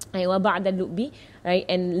 Right? وَبَعْدَ اللُّبِّ, right?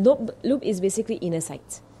 And lub is basically inner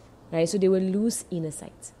sight. Right? So they will lose inner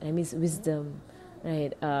sight. That means wisdom,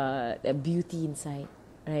 right? Beauty inside.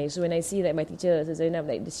 Right, so when I see that my teacher Zainab,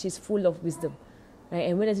 like she's full of wisdom, right?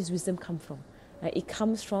 And where does this wisdom come from? Right, it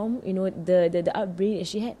comes from the upbringing that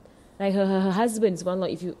she had. Like her husband,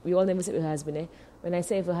 subhanallah. If we all never said with her husband, When I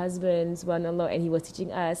say of her husband, subhanallah, and he was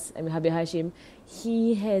teaching us, Habib Hashim,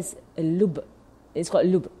 he has a lub. It's called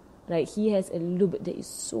lub. Like he has a lub that is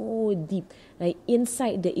so deep. Like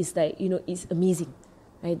inside there is like it's amazing.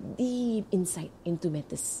 Right, deep insight into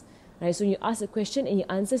matters. Right, so when you ask a question and he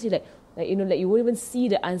answers, you you won't even see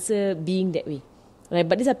the answer being that way. Right,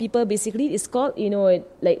 but these are people basically, it's called,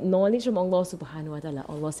 like knowledge from Allah subhanahu wa ta'ala,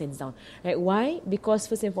 Allah sends down. Right, why? Because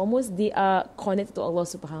first and foremost, they are connected to Allah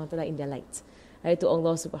subhanahu wa ta'ala in their light. Right, to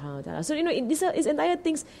Allah subhanahu wa ta'ala. So, these entire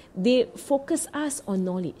things, they focus us on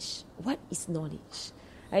knowledge. What is knowledge?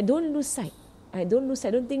 I don't lose sight. I don't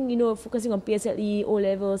think, focusing on PSLE, O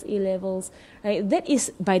levels, A levels. Right, that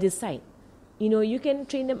is by the side. You can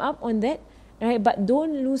train them up on that. Right, but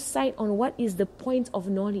don't lose sight on what is the point of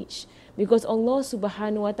knowledge, because Allah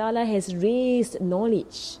subhanahu wa ta'ala has raised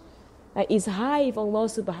knowledge. Right, it's high for Allah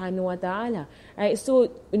subhanahu wa ta'ala. Right,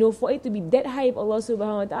 so for it to be that high for Allah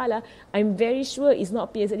subhanahu wa ta'ala, I'm very sure it's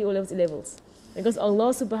not PSLE, O levels, A levels, because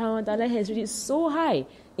Allah subhanahu wa ta'ala has raised it so high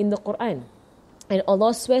in the Quran, and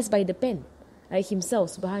Allah swears by the pen. Right,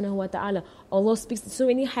 himself, subhanahu wa ta'ala. Allah speaks so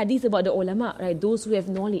many hadith about the ulama, right? Those who have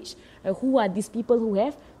knowledge. Right? Who are these people who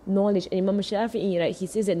have knowledge? And Imam Shafi'i, right? He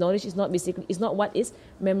says that knowledge is not what is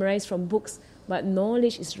memorized from books, but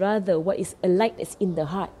knowledge is rather what is a light that's in the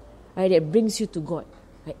heart, right? That brings you to God.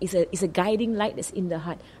 Right? It's a guiding light that's in the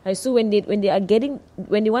heart. Right? So when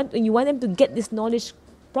you want them to get this knowledge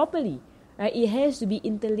properly, right? It has to be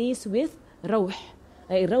interlaced with rawh,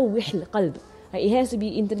 right? Rawh al-qalb. It has to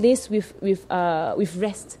be interlaced with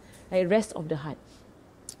rest, right? Rest of the heart,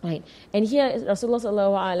 right? And here Rasulullah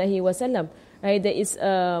sallallahu alaihi wasallam, right? There is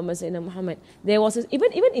Sayyidina Muhammad. There was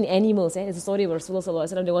even in animals. There's a story of Rasulullah sallallahu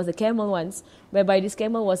alaihi wasallam. There was a camel once, whereby this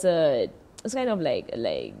camel was kind of like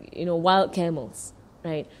wild camels,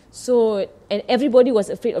 right? So and everybody was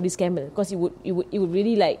afraid of this camel because it would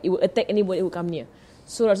really it would attack anybody who would come near.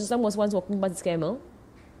 So Rasulullah was once walking past this camel,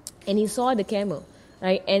 and he saw the camel.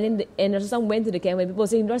 Right, and Rasulullah went to the camel. People were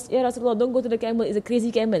saying, "Ya Rasulullah, don't go to the camel. It's a crazy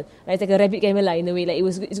camel. Right, it's like a rabbit camel, in a way. Like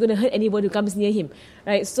it's going to hurt anybody who comes near him."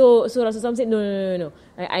 Right. So Rasulullah said, "No.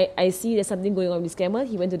 I see there's something going on with this camel."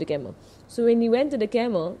 He went to the camel. So when he went to the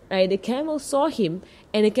camel, right, the camel saw him,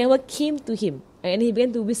 and the camel came to him, right, and he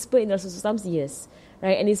began to whisper in Rasulullah's ears.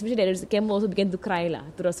 Right, and especially that the camel also began to cry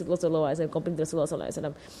to Rasulullah sallallahu alaihi wasallam, complaining to Rasulullah sallallahu alaihi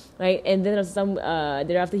wasallam. Right, and then Rasulullah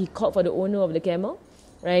thereafter he called for the owner of the camel,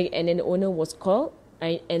 right, and then the owner was called.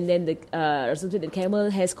 Right, and then the Rasul said, the camel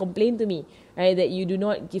has complained to me, right, that you do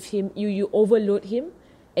not give him, you overload him,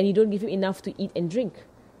 and you don't give him enough to eat and drink.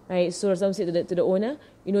 Right, so Rasul said to the owner,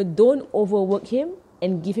 don't overwork him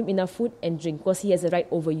and give him enough food and drink, because he has a right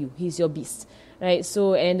over you. He's your beast. Right,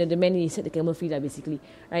 so and the man, he set the camel free, basically.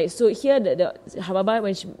 Right, so here the Hababa,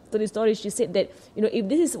 when she told the story, she said that if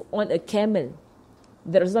this is on a camel,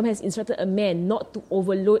 the Rasul has instructed a man not to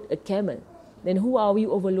overload a camel, then who are we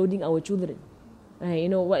overloading our children? Right,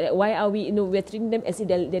 why are we, we're treating them as if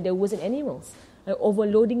they're worse than animals, right?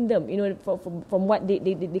 Overloading them, from what they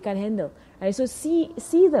can't handle. Right, so see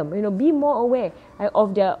them, be more aware, right,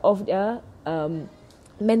 of their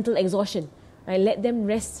mental exhaustion. Right, let them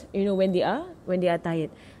rest, when they are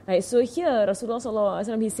tired. Right, so here Rasulullah sallallahu alaihi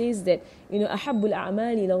wasallam, he says that ahabbul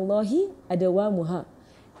a'mali ilallahi adawamuha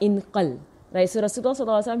in qal. Right, so Rasulullah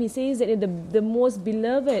sallallahu alaihi wasallam, he says that the most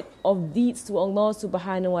beloved of deeds to Allah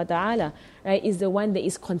subhanahu wa ta'ala, right, is the one that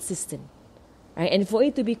is consistent. Right, and for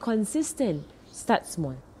it to be consistent, start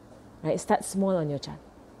small. Right, start small on your child.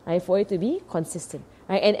 Right, for it to be consistent.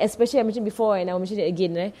 Right, and especially I mentioned before, and I'll mention it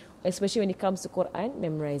again, right, especially when it comes to Quran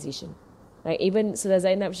memorization. Like even Surah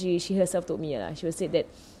Zainab, she herself told me lah. She said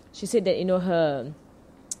that you know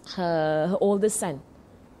her oldest son,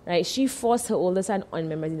 right? She forced her oldest son on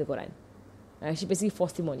memorizing the Quran. She basically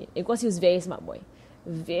forced him on it because he was very smart boy,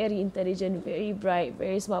 very intelligent, very bright,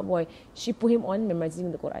 very smart boy. She put him on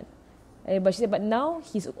memorizing the Quran. But she said, but now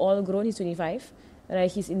he's all grown. He's 25. Right,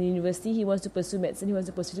 he's in the university. He wants to pursue medicine. He wants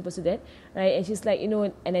to pursue that. Right, and she's like, you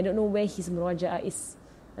know, and I don't know where his muraja'ah is.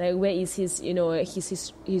 Like, where is his, you know,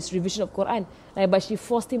 his revision of Quran? Right, but she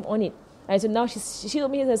forced him on it. Right, so now she told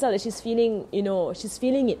me herself that she's feeling, you know, she's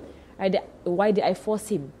feeling it. Right, why did I force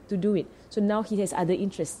him to do it? So now he has other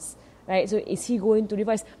interests. Right, so is he going to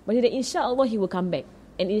revise? But then, inshallah, he will come back,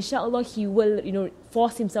 and inshallah, he will, you know,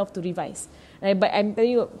 force himself to revise. Right, but I'm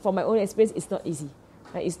telling you, from my own experience, it's not easy.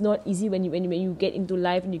 Right, it's not easy when you get into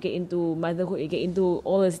life and you get into motherhood, you get into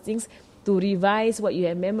all those things. To revise what you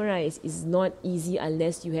have memorized is not easy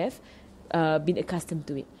unless you have been accustomed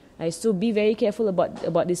to it. Right, so be very careful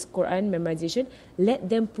about this Quran memorization. Let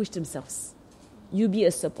them push themselves. You be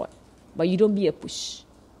a support, but you don't be a push.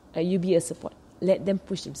 You be a support. Let them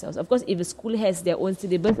push themselves. Of course, if the school has their own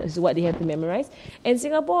syllabus as to what they have to memorize, and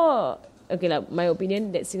Singapore, okay lah, my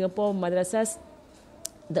opinion that Singapore madrasas,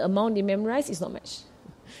 the amount they memorize is not much.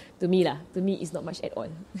 To me, it's not much at all.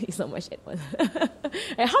 It's not much at all.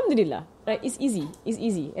 Alhamdulillah, right? It's easy. It's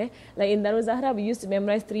easy. Like in Darul Zahra, we used to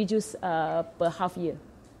memorize 3 juz per half year.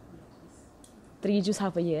 3 juz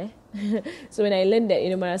half a year. So when I learned that,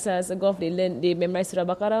 you know, Madrasah Segaf, they memorize Surah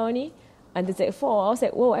Baqarah only until Sec 4. I was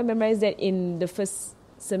like, whoa, I memorized that in the first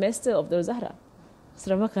semester of Darul Zahra.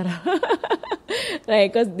 Surah Baqarah.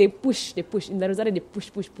 Right, because they push. In Darul Zahra, they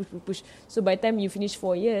push. So by the time you finish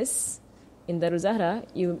 4 years, in Darul Zahra,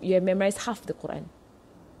 you have memorized half the Quran.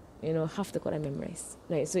 You know, half the Quran memorized.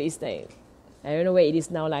 Right, so it's like, I don't know where it is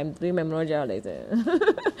now. Like, I'm doing my murajah later.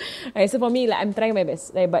 Right, so for me, like, I'm trying my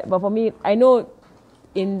best. Like, but for me, I know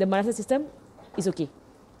in the madrasah system, it's okay.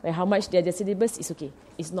 Like, how much their syllabus is okay.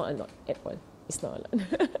 It's not a lot at all. It's not a lot.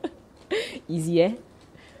 Easy,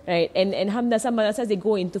 Right, and alhamdulillah, some madrasahs, they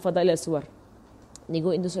go into Fadail al-Suwar. They go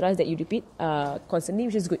into surahs that you repeat constantly,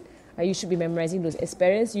 which is good. You should be memorizing those. As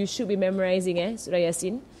parents, you should be memorizing Surah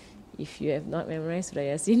Yasin. If you have not memorized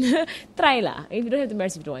Surah Yasin, try lah. If you don't have to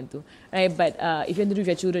memorize, if you don't want to. Right? But if you want to do with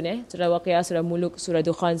your children, Surah Waqiah, Surah Muluk, Surah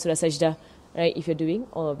Dukhan, Surah Sajdah. Right? If you're doing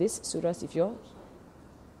all of this surahs, if you're...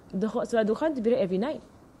 Surah Dukhan to be read every night.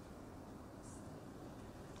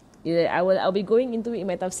 Yeah, I'll be going into it in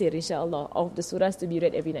my tafsir, inshallah, of the surahs to be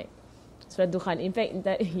read every night. Surah Dukhan. In fact,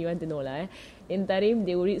 you want to know lah. In Tarim,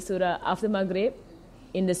 they will read surah after Maghrib.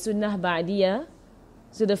 In the Sunnah Ba'diyah,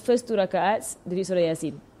 so the first 2 raka'ats, they read Surah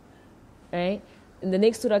Yasin. Right? In the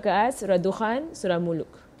next 2 raka'ats, Surah Dukhan, Surah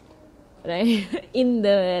Muluk. Right? In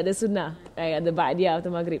the Sunnah, right? The Ba'diyah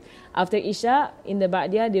after Maghrib. After Isha, in the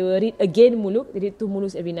Ba'diyah, they will read again Muluk. They read 2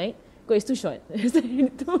 Muluks every night. Because it's too short.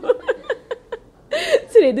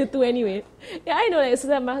 So they do 2 anyway. Yeah, I know, like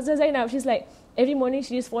Surah Zainab, she's like, every morning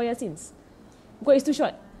she reads 4 Yasins. Because it's too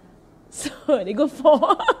short. So they go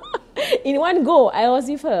 4. In one go, I was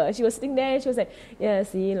with her. She was sitting there. She was like,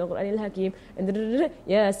 Yasin, Al-Quranil Hakim, and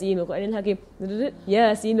Yasin, Al-Quranil Hakim,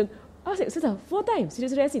 Yasin. I was like, Sita, 4 times. She did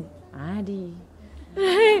Surah Yasin. Adi.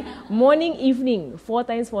 Morning, evening, 4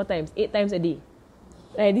 times, 8 times a day.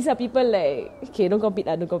 These are people like, okay, don't compete.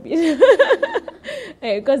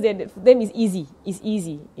 Because for them it's easy. It's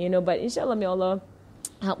easy, you know. But inshallah, may Allah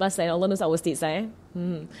help us. Allah knows our states.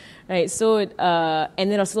 Right. So,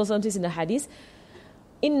 and then Rasulullah says in the hadith,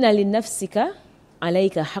 Inna li nafsika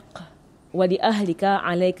alayka haqq wa li ahlika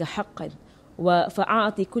alayka haqqan wa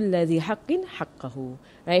fa'ati kulla dhi haqqin haqqahu.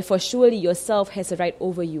 Right? For surely yourself has a right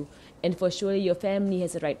over you, and for surely your family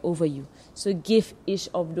has a right over you. So give each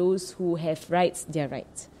of those who have rights their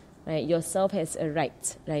right. Right? Yourself has a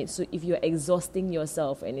right. Right? So if you're exhausting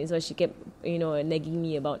yourself, and it's what she kept, you know, nagging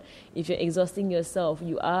me about. If you're exhausting yourself,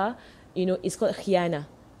 you are, you know, it's called khiyana.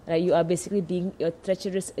 Right? You are basically being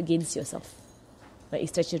treacherous against yourself. Right?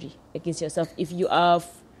 It's treachery against yourself. If you are,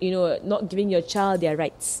 you know, not giving your child their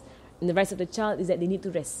rights, and the rights of the child is that they need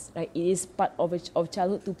to rest. Right? It is part of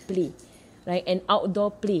childhood to play, right? And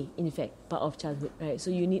outdoor play, in fact, part of childhood. Right? So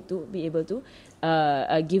you need to be able to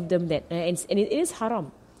give them that. Right? And it is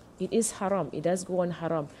haram. It is haram. It does go on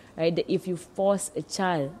haram. Right? That if you force a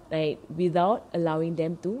child, right, without allowing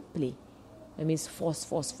them to play, that means force.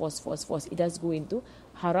 It does go into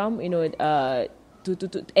haram. You know.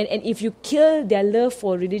 And if you kill their love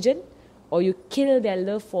for religion, or you kill their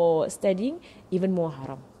love for studying, even more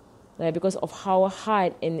haram, right? Because of how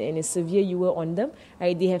hard and severe you were on them,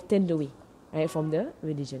 right? They have turned away, right, from the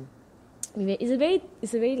religion. It's a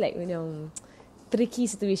very like, you know, tricky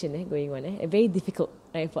situation going on, very difficult,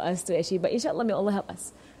 right, for us to actually, but inshallah, may Allah help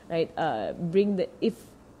us, right,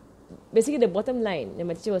 basically the bottom line, and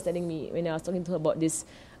my teacher was telling me when I was talking to her about this,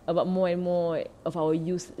 about more and more of our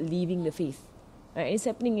youth leaving the faith. Right? It's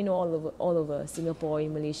happening, all over Singapore,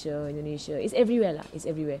 in Malaysia, Indonesia. It's everywhere lah. It's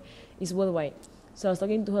everywhere. It's worldwide. So I was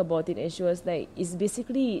talking to her about it, and she was like, it's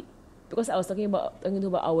basically because I was talking to her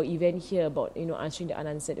about our event here about answering the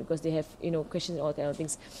unanswered, because they have questions and all kind of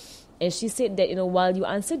things, and she said that while you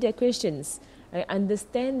answer their questions, I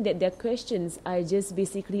understand that their questions are just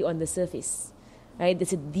basically on the surface. Right?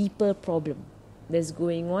 There's a deeper problem that's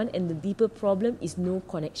going on, and the deeper problem is no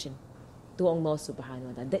connection to Allah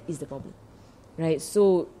subhanahu wa ta'ala. That is the problem. Right?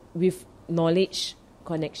 So with knowledge,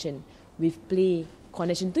 connection, with play,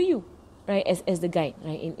 connection to you, right, as the guide,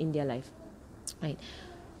 right, in their life.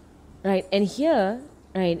 Right, and here,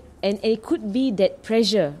 right, and it could be that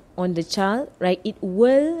pressure on the child, right, it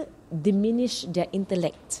will diminish their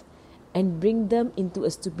intellect and bring them into a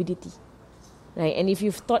stupidity. Right, and if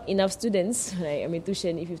you've taught enough students, right,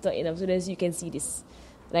 tuition, if you've taught enough students, you can see this.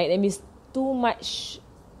 Right, that means too much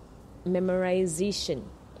memorization,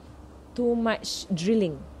 too much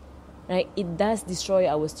drilling, right, it does destroy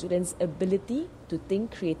our students' ability to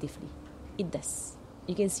think creatively. It does.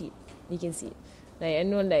 You can see it. Like, I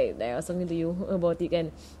know, like I was talking to you about it,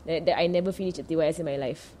 and that I never finished a TYS in my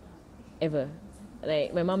life, ever.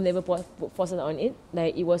 Like, my mom never forced us on it.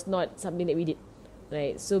 Like, it was not something that we did.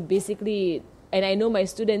 Right, so basically, and I know my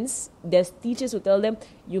students, their teachers will tell them,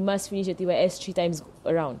 you must finish your TYS 3 times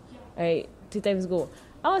around, right, 3 times go.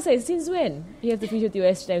 I was like, since when you have to finish your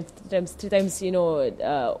TYS three times,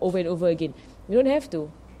 over and over again? You don't have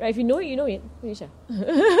to. Right? If you know it, you know it. Finish.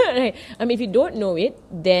 Right? If you don't know it,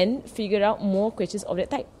 then figure out more questions of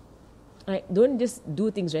that type. Right? Don't just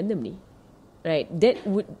do things randomly. Right? That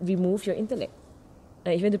would remove your intellect.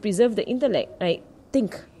 Right? If you want to preserve the intellect, right,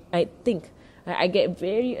 think. Right? Think. I get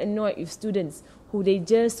very annoyed with students who they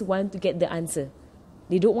just want to get the answer.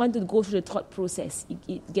 They don't want to go through the thought process.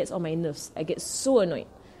 It gets on my nerves. I get so annoyed.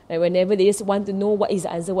 Like, whenever they just want to know what is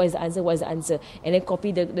the answer, and then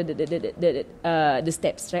copy the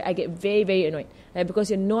steps. Right? I get very, very annoyed. Right? Because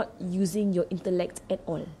you're not using your intellect at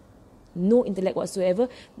all. No intellect whatsoever.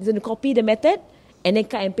 You're going to copy the method and then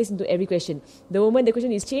cut and paste into every question. The moment the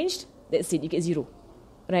question is changed, that's it. You get 0.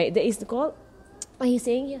 Right? That is the call. What he's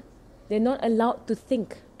saying here. They're not allowed to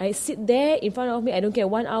think. Right? Sit there in front of me. I don't care,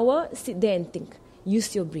 1 hour. Sit there and think.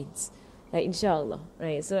 Use your brains, right? Inshallah,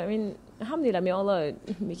 right? So alhamdulillah, may Allah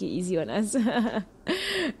make it easy on us,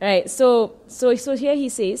 right? So here he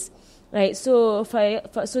says, right? So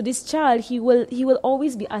this child, he will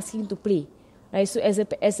always be asking to play, right? So as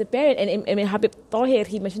a parent, and Habib Tahir,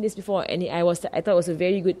 he mentioned this before, and I thought it was a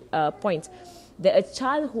very good point, that a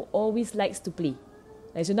child who always likes to play,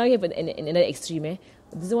 right? So now you have another extreme,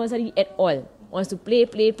 doesn't want to study at all, wants to play.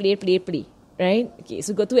 Right? Okay,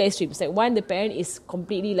 so got 2 extremes. Like, one, the parent is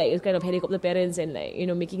completely like kind of helicopter parents, and like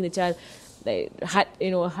making the child like hard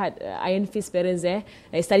iron fist parents there,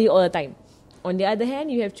 like study all the time. On the other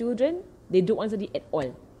hand, you have children, they don't want to study at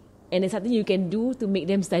all, and there's something you can do to make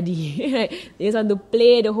them study. Right? They just want to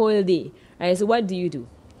play the whole day. Right? So what do you do?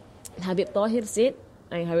 Habib Tahir said,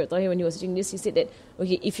 when he was teaching this, he said that,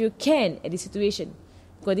 okay, if you can at this situation,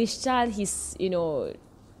 because this child, he's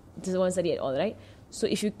doesn't want to study at all, right? So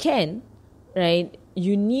if you can, right,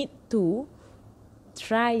 you need to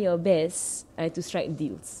try your best to strike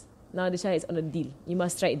deals. Now the child is on a deal. You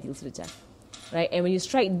must strike deals with the child. Right? And when you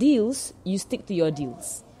strike deals, you stick to your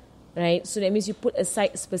deals. Right? So that means you put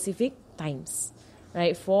aside specific times,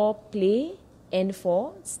 right, for play and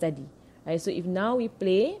for study. Right? So if now we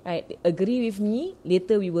play, right, agree with me,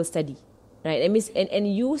 later we will study. Right? That means, and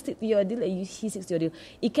you stick to your deal, and he sticks to your deal.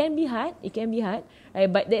 It can be hard,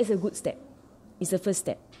 right, but that is a good step. It's the first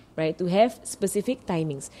step. Right, to have specific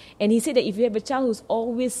timings. And he said that if you have a child who's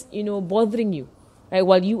always, bothering you, right,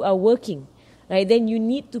 while you are working, right, then you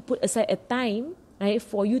need to put aside a time, right,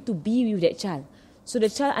 for you to be with that child. So the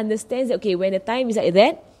child understands that, okay, when the time is like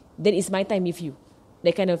that, then it's my time with you.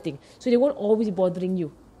 That kind of thing. So they won't always be bothering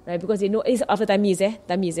you. Right, because they know it's after tamis.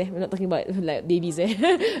 We're not talking about like babies.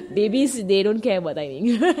 Babies, they don't care about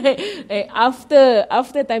timing. Right, after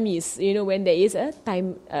tamis, when there is a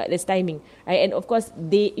time, there's timing. Right, and of course,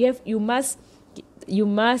 you must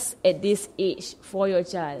at this age for your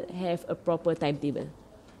child have a proper timetable,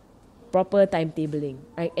 proper timetabling.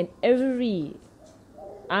 Right, and every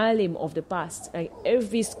alim of the past, right,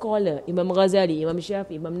 every scholar, Imam Ghazali, Imam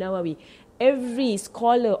Shafi, Imam Nawawi, every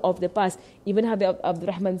scholar of the past, even Habib Abdul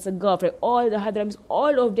Rahman Sagaf, right, all the Hadramis,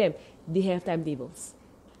 all of them, they have timetables.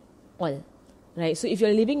 All. Right? So if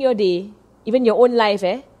you're living your day, even your own life,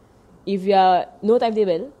 if you are no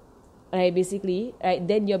timetable, right, basically, right,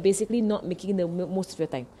 then you're basically not making the most of your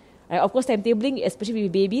time. Right? Of course, timetabling, especially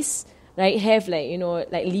with babies, right, have like, you know,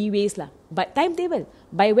 like leeways lah. But timetable,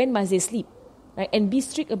 by when must they sleep, right, and be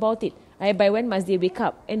strict about it. Right, by when must they wake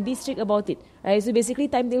up and be strict about it. Right, so basically,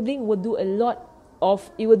 timetabling will do a lot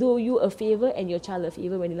it will do you a favor and your child a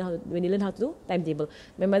favor when you learn how to do timetable.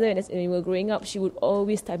 My mother, when we were growing up, she would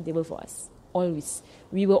always timetable for us. Always.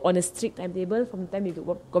 We were on a strict timetable from the time we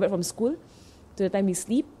go back from school to the time we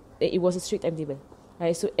sleep. It was a strict timetable.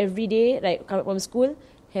 Right, so every day, right, come back from school,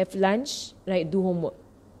 have lunch, right, do homework.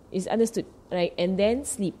 It's understood, right, and then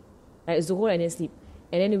sleep, right, Zuhur and then sleep,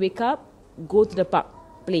 and then wake up, go to the park,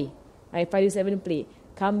 play, right, 5 to 7 play,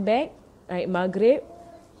 come back, right, Maghrib,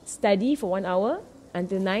 study for 1 hour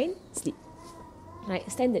until 9, sleep, right,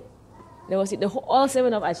 standard. That was it. All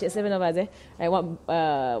 7 of us, she had 7 of us, right,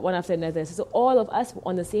 one after another. So all of us were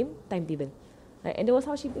on the same timetable, right, and that was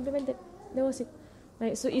how she implemented. That was it,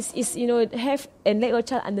 right. So it's you know, have and let your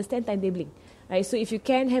child understand timetabling, right. So if you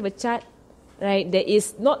can have a chart, right, there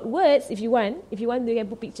is not words. If you want, you can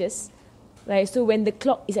put pictures, right. So when the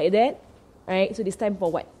clock is like that, right, so this time for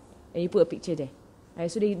what, and you put a picture there. Right,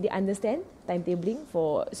 so they understand timetabling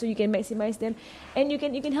so you can maximize them, and you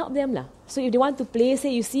can help them lah. So if they want to play,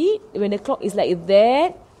 say you see when the clock is like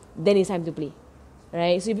that, then it's time to play,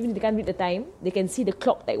 right? So if they can't read the time, they can see the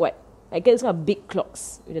clock like what, like it's got big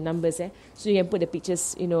clocks with the numbers, so you can put the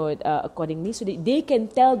pictures, you know, accordingly, so they can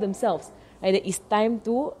tell themselves, right, that it's time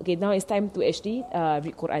to now it's time to actually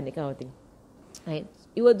read Quran, that kind of thing, right?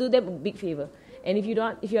 It will do them a big favor. And if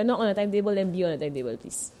you're not on a timetable, then be on a timetable,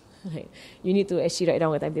 please. Right. You need to actually write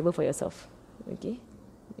down a timetable for yourself. Okay?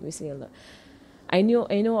 We say a lot. I know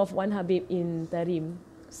of one Habib in Tarim.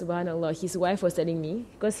 Subhanallah, his wife was telling me,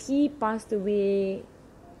 because he passed away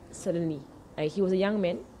suddenly. He was a young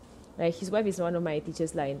man. His wife is one of my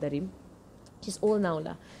teachers in Tarim. She's old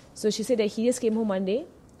now. So she said that he just came home one day.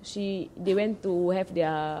 They went to have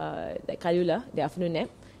their kalula, their afternoon nap,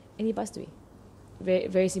 and he passed away. Very,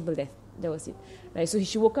 very simple death. That was it. Right, so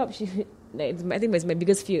she woke up. I think that's my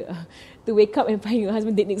biggest fear, to wake up and find your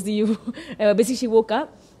husband dead next to you. Basically, she woke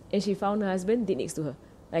up and she found her husband dead next to her.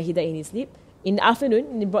 He died in his sleep in the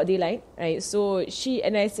afternoon, in broad daylight. Right, so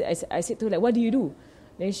I said to her, what do you do?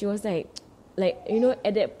 Then she was like you know,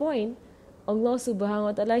 at that point, Allah Subhanahu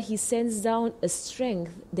Wa Taala, He sends down a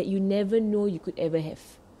strength that you never know you could ever have.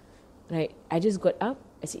 Right, I just got up.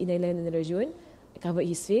 I said, Inna lillahi wa inna ilaihi raji'un. I covered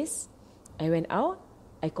his face. I went out.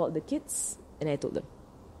 I called the kids and I told them.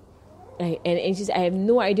 Right, and she said, I have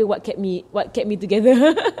no idea what kept me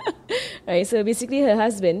together. Right, so basically her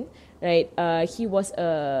husband, right, he was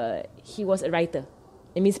a writer.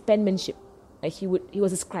 It means penmanship. He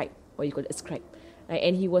was a scribe, or you call it a scribe. Right,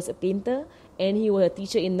 and he was a painter, and he was a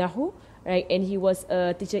teacher in Nahu, right, and he was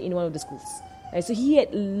a teacher in one of the schools. Right, so he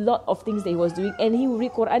had a lot of things that he was doing, and he would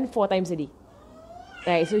read Quran 4 times a day.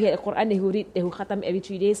 Right, so he had a Quran that he would read, that he would khatam every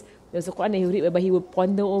 3 days. There's a Quran that he would read whereby he would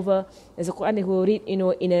ponder over. There's a Quran that he would read, you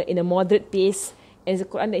know, in a moderate pace. And there's a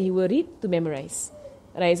Quran that he will read to memorize.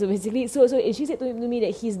 Right, so basically, so she said to me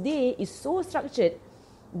that his day is so structured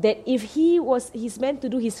that if he's meant to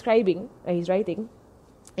do his scribing, his writing,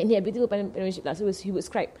 and he had beautiful penmanship, so he would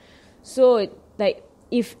scribe. So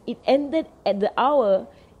if it ended at the hour,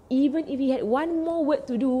 even if he had one more word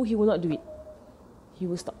to do, he will not do it. He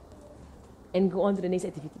will stop and go on to the next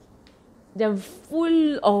activity. They're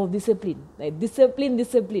full of discipline,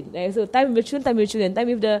 discipline. Right? So time with the children, time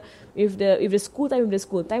with the school, time with the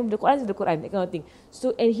school, time with the Quran, that kind of thing.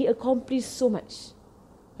 So, and he accomplished so much.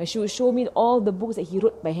 She would show me all the books that he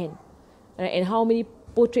wrote by hand, right? And how many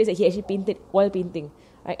portraits that he actually painted while painting.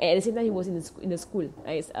 Right? And at the same time, he was in the school,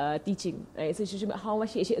 right? Teaching. Right? So she showed me how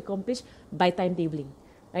much he actually accomplished by timetabling.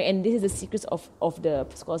 Right? And this is the secrets of the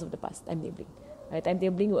scholars of the past, timetabling. Right?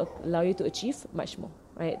 Timetabling will allow you to achieve much more.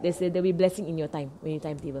 Right? There'll be blessing in your time when you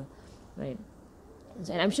timetable. Right?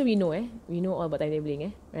 So, and I'm sure we know all about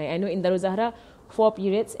timetabling. Right? I know in Darul Zahra, 4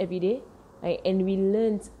 periods every day. Right? And we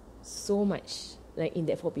learned so much in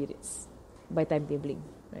that 4 periods by timetabling.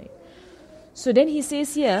 Right? So then he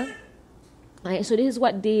says here, right, so this is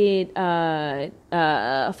what they فَالرِّفْقُ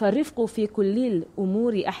فِي كُلِّ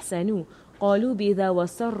الْأُمُورِ أَحْسَنُ قَالُوا بِذَا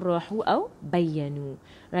وَصَرَّحُوا أَوْ بَيَّنُوا.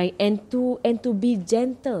 Right, and to be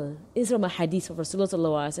gentle. This is from a hadith of Rasulullah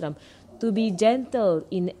sallallahu alaihi wasallam. To be gentle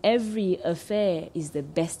in every affair is the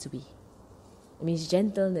best way. It means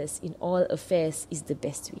gentleness in all affairs is the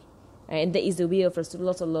best way. Right, and that is the way of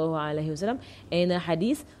Rasulullah sallallahu alaihi wasallam. And in a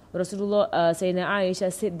hadith, Rasulullah Sayyidina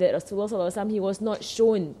Aisha said that Rasulullah sallallahu alaihi wasallam, he was not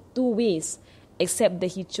shown 2 ways except that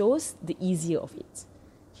he chose the easier of it.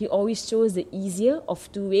 He always chose the easier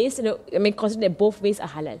of 2 ways. Consider that both ways are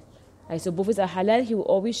halal. Right? So both ways are halal. He will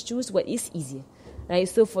always choose what is easier. Right?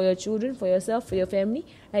 So for your children, for yourself, for your family,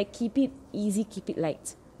 right, keep it easy, keep it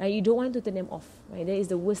light. Right? You don't want to turn them off. Right? That is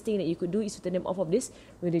the worst thing that you could do, is to turn them off of this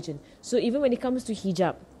religion. So even when it comes to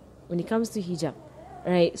hijab,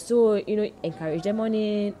 right? So, encourage them on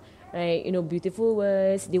it. Right, beautiful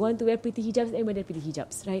words. They want to wear pretty hijabs, and wear their pretty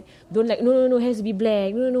hijabs, right? Don't like, no, it has to be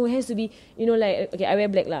black. No, it has to be, like, okay, I wear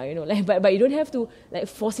black lah, like, but you don't have to like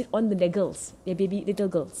force it on the girls, their baby little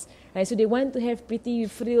girls, right? So they want to have pretty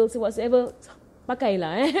frills or whatsoever, pakai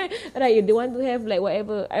lah, right? If they want to have like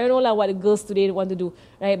whatever, I don't know lah what the girls today want to do,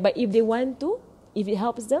 right? But if they want to, if it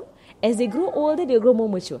helps them, as they grow older, they'll grow more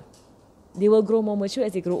mature. They will grow more mature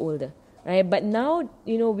as they grow older, right? But now,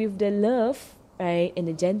 with the love, right, and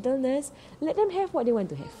the gentleness, let them have what they want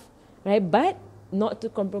to have, right? But not to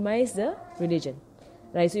compromise the religion,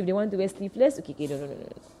 right? So if they want to wear sleeveless, okay, no,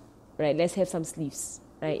 right? Let's have some sleeves,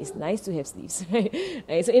 right? It's nice to have sleeves, right?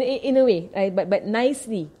 Right? So in a way, right? But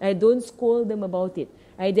nicely, right? Don't scold them about it,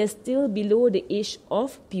 right? They're still below the age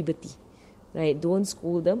of puberty, right? Don't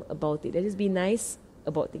scold them about it. Let us be nice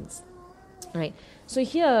about things, right? So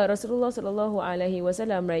here, Rasulullah sallallahu alaihi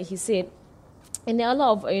wasallam, right? He said. And there are a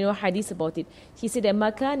lot of hadiths about it. He said that مَا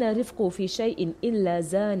كَانَ رِفْقُ فِي شَيْءٍ إِلَّا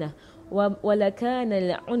زَانَ وَلَكَانَ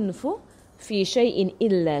الْعُنْفُ فِي شَيْءٍ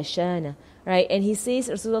إِلَّا شَانَ. Right? And he says,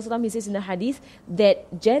 Rasulullah, he says in the hadith,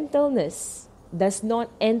 that gentleness does not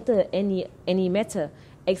enter any matter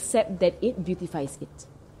except that it beautifies it.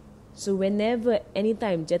 So whenever,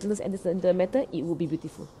 anytime gentleness enters into a matter, it will be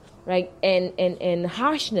beautiful. Right? And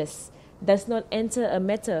harshness does not enter a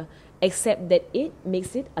matter except that it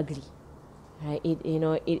makes it ugly. Right,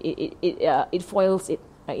 it foils it.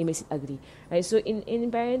 Right, it makes it ugly. Right, so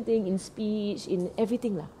in parenting, in speech, in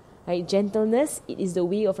everything lah. Right, gentleness, it is the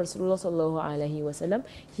way of Rasulullah sallallahu alaihi wasallam.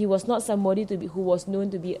 He was not somebody who was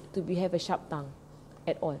known to have a sharp tongue,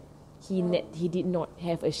 at all. He did not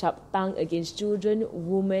have a sharp tongue against children,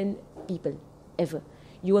 women, people, ever.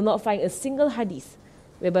 You will not find a single hadith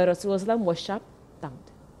whereby Rasulullah was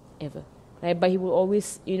sharp-tongued, ever. Right, but he will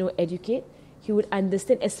always educate. He would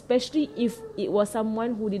understand, especially if it was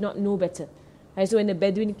someone who did not know better. Right, so when the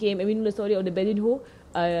Bedouin came, and we know the story of the Bedouin who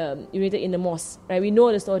urinated in the mosque. Right, we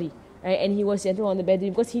know the story. Right, and he was gentle on the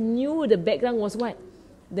Bedouin because he knew the background was what?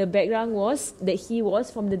 The background was that he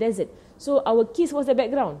was from the desert. So our kids was the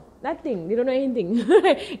background. Nothing. They don't know anything.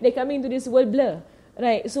 They're coming to this world blur.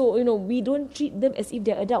 Right, so we don't treat them as if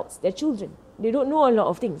they're adults. They're children. They don't know a lot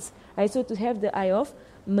of things. Right, so to have the eye of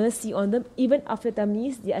mercy on them, even after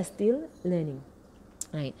tamyiz, they are still learning.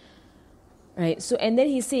 Right. So and then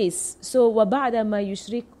he says, so وَبَعْدَ مَا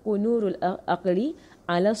يُشْرِكُ نُورُ الْأَقْلِ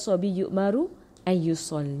عَلَى الصَّبِيِّ يُؤْمَرُ أَنْ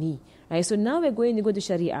يُصَلِّي. Right, so now we're going to go to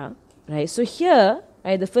Sharia. Right, so here,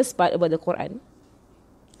 right, the first part about the Quran.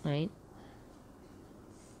 Right.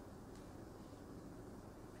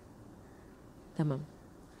 Tamam.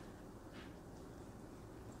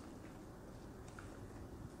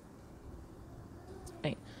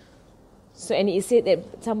 So, and it said that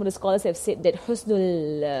some of the scholars have said that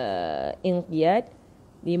husnul inqiyad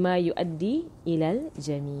lima yuaddi ilal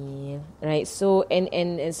jamil. Right. So and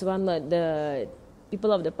subhanallah, the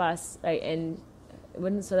people of the past, right, and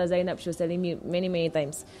when Surah Zainab, she was telling me many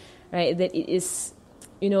times, right, that it is,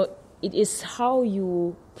 it is how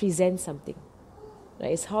you present something.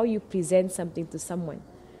 Right. It's how you present something to someone,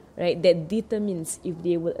 right, that determines if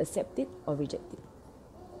they will accept it or reject it.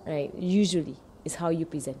 Right. Usually, it's how you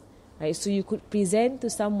present. Right, so you could present to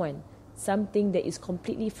someone something that is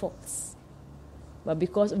completely false, but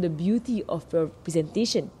because of the beauty of your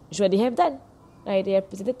presentation, which what they have done, right? They have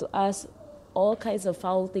presented to us all kinds of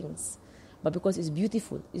foul things, but because it's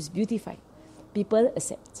beautiful, it's beautified, people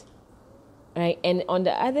accept. Right, and on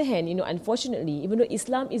the other hand, unfortunately, even though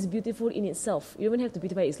Islam is beautiful in itself, you don't have to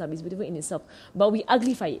beautify Islam; it's beautiful in itself, but we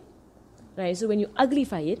uglify it. Right, so when you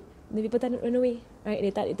uglify it, the people run away. Right,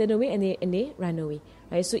 they turn away and they run away.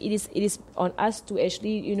 Right, so it is on us to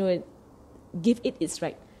actually give it its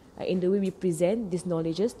right, in the way we present these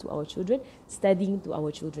knowledges to our children, studying to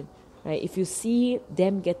our children. Right, if you see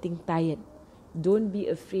them getting tired, don't be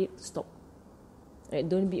afraid to stop. Right,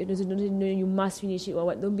 don't be you must finish it or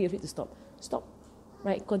what. Don't be afraid to stop. Stop.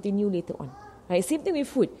 Right, continue later on. Right, same thing with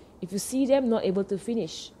food. If you see them not able to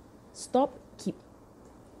finish, stop, keep.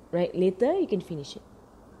 Right, later you can finish it.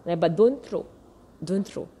 Right, but don't throw.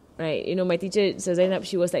 Right, my teacher Zainab,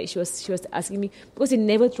 she was asking me, because they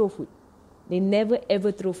never throw food. They never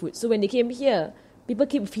ever throw food. So when they came here, people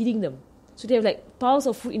keep feeding them. So they have like piles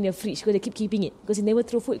of food in their fridge because they keep keeping it. Because they never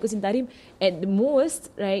throw food. Because in Tarim, at the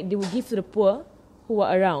most, right, they will give to the poor who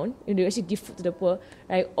are around. They actually give food to the poor,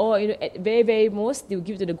 right? Or at very very most, they will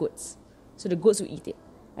give it to the goats. So the goats will eat it.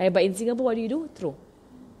 But in Singapore, what do? Throw.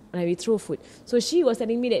 We throw food. So she was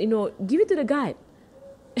telling me that, give it to the guard.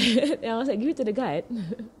 And I was like, give it to the guard?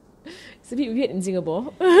 It's a bit weird in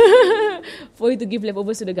Singapore for you to give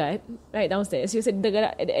leftovers to the guard, right, downstairs. She said the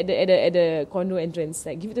guard at the condo entrance,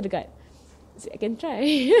 like, give it to the guard. I said, I can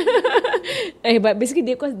try. But basically,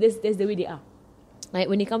 because that's the way they are. Like,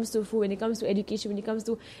 when it comes to food, when it comes to education,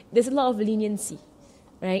 there's a lot of leniency,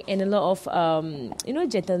 right? And a lot of,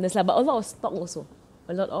 gentleness, but a lot of talk also.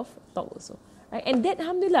 Right? And that,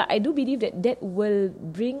 alhamdulillah, I do believe that will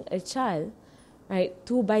bring a child, right,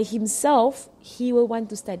 to by himself, he will want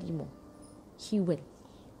to study more. He will,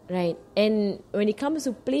 right? And when it comes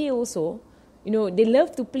to play also, they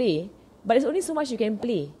love to play, but there's only so much you can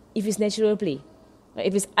play if it's natural play. Right?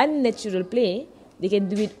 If it's unnatural play, they can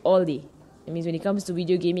do it all day. That means when it comes to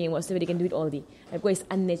video gaming and whatsoever, they can do it all day. Right? Because it's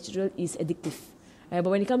unnatural, it's addictive. Right?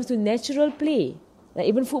 But when it comes to natural play, like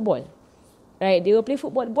even football, right? They will play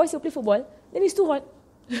football, boys will play football, then it's too hot.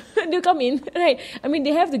 They'll come in, right? I mean,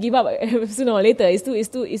 they have to give up sooner or later. It's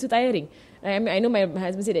too tiring. Right? I mean, I know my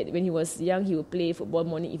husband said that when he was young, he would play football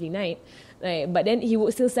morning, evening, night. Right? But then he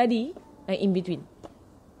would still study in between,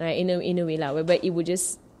 right? In a way lah, whereby it would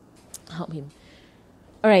just help him.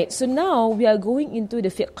 All right. So now we are going into the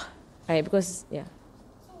fiqh, right? Because yeah.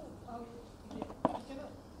 So you cannot ask them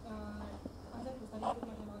to study too much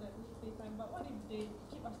and all that, which take time. But what if they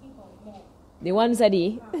keep asking for more? They want to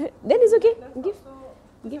study, then it's okay. Give.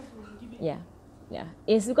 Yeah. Yeah.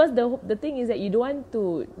 It's because the thing is that you don't want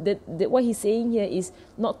to. What he's saying here is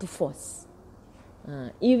not to force.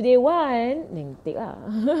 If they want, then take lah.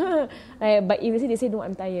 But if they say no,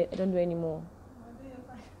 I'm tired, I don't do anymore.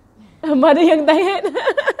 Mother yang tired.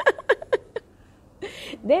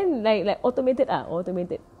 Then like automated.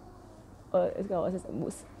 It's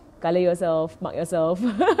called color yourself, mark yourself,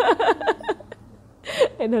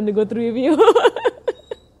 and then to go through with you.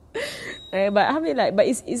 But alhamdulillah, but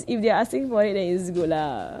it's if they're asking for it, then it's good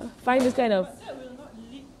lah. Find this kind of. But that will not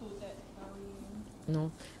lead to that.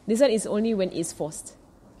 No, this one is only when it's forced.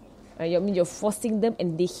 You mean you're forcing them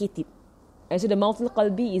and they hate it. So the mawtul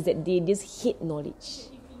qalbi is that they just hate knowledge.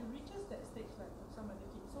 If it reaches that stage, like some other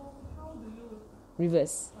kids, so how do you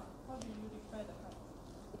Reverse. How do you repair the heart?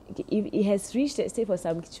 Okay, if it has reached that stage for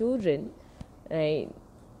some children, right,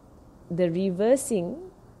 the reversing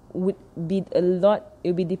would be it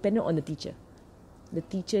will be dependent on the teacher. The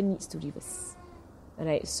teacher needs to reverse.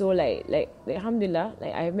 Right? So like alhamdulillah,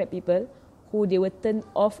 like I have met people who they were turned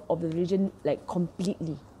off of the religion, like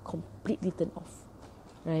completely turned off.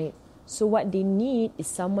 Right? So what they need is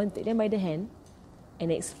someone to take them by the hand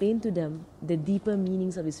and explain to them the deeper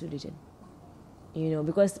meanings of this religion.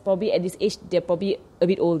 Because probably at this age they're probably a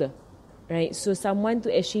bit older. Right? So someone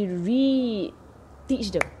to actually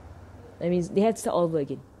re-teach them. That means they have to start all over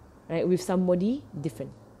again. Right, with somebody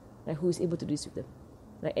different, right, who is able to do this with them.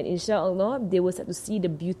 Right, and inshallah, they will start to see the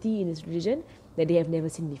beauty in this religion that they have never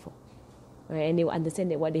seen before. Right, and they will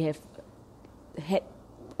understand that what they have had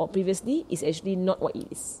or previously is actually not what it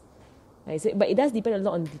is. Right, so, but it does depend a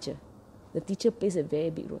lot on the teacher. The teacher plays a very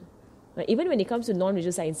big role. Right, even when it comes to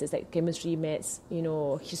non-religious sciences like chemistry, maths,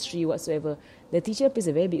 history, whatsoever, the teacher plays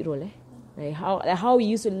a very big role. Right, how we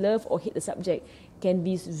used to love or hate the subject can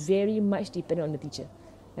be very much dependent on the teacher.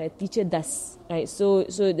 Right, teacher does, right? So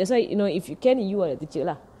that's why if you can, you are the teacher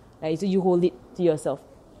lah. Right, so you hold it to yourself.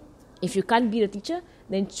 If you can't be the teacher,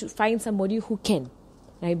 then find somebody who can,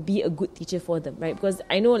 right, be a good teacher for them, right? Because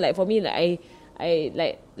I know, like for me, like I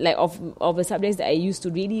like of the subjects that I used to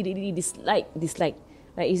really dislike,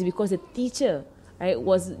 right, is because the teacher, right,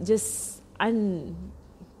 was just I don't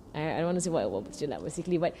want to say what teacher lah,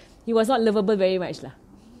 basically, but he was not lovable very much lah.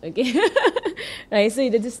 Okay, right. So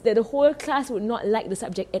the whole class would not like the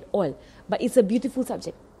subject at all, but it's a beautiful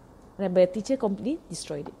subject. Right? But the teacher completely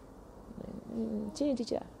destroyed it. Change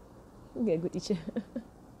teacher, be a good teacher.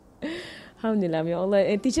 Alhamdulillah, ya Allah.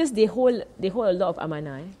 And teachers they hold a lot of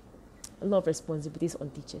amanah, a lot of responsibilities on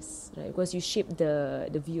teachers, right? Because you shape the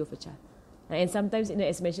view of a child. Right? And sometimes,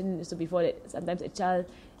 as mentioned before, that sometimes a child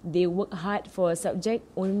they work hard for a subject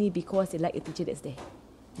only because they like the teacher that's there.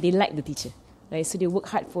 They like the teacher. Right, so they work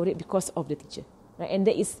hard for it because of the teacher. Right, and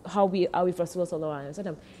that is how we are with Rasulullah sallallahu alaihi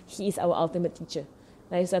wasallam. He is our ultimate teacher.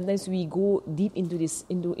 Right, sometimes we go deep into this,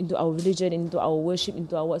 into our religion, into our worship,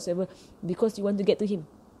 into our whatsoever, because we want to get to him.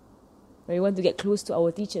 Right, we want to get close to our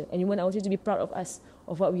teacher, and we want our teacher to be proud of us,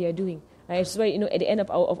 of what we are doing. Right, so at the end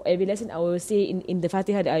of every lesson, I will say in the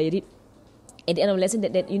Fatiha that I read, at the end of the lesson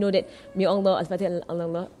that may Allah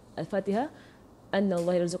al-Fatiha, anna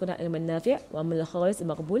Allah yarzuqna ilman nafi' wa amal khalis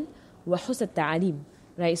maqbul wa husn ta'alim.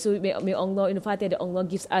 right? So may Allah, in the Fatiha, that Allah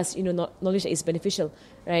gives us, knowledge that is beneficial,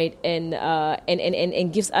 right? And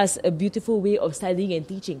gives us a beautiful way of studying and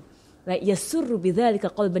teaching, right? يَسُرُّ بِذَلِكَ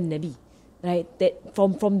قَلْبَ النَّبِي, right? That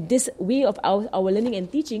from this way of our learning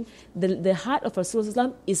and teaching, the heart of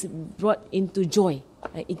Rasulullah is brought into joy.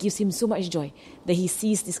 Right? It gives him so much joy that he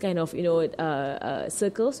sees this kind of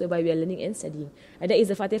circles whereby we are learning and studying. And that is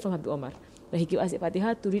the Fatiha from Habib Omar. Right? He gives us the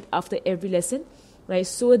Fatiha to read after every lesson, right?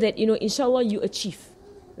 So that inshallah you achieve,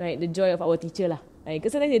 right, the joy of our teacher lah. Right?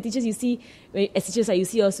 Because sometimes the teachers you see, as teachers, you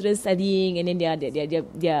see your students studying and then they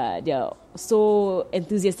are so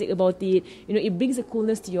enthusiastic about it. It brings a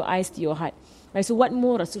coolness to your eyes, to your heart. Right? So what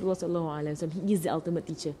more Rasulullah sallallahu alaihi wasallam? He is the ultimate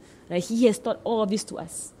teacher. Right? He has taught all of this to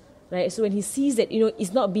us. Right? So when he sees that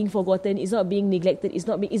it's not being forgotten, it's not being neglected, it's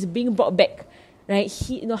being brought back. Right?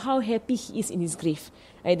 He how happy he is in his grave.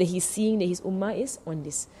 Right? That he's seeing that his ummah is on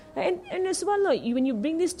this. Right? And subhanAllah, when you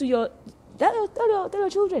bring this to your tell your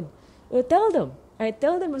children, tell them. Right?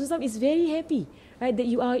 Tell them Rasulullah is very happy. Right? That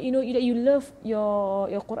you are that you love your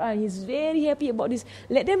Quran. He's very happy about this.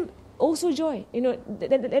 Let them also joy.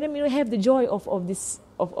 Let them have the joy of this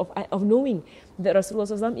of knowing that Rasulullah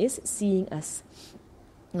SAW is seeing us.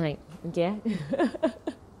 Right, okay.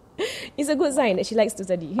 It's a good sign that she likes to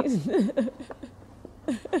study.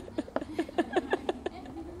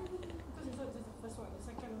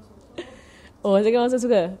 Oh, second also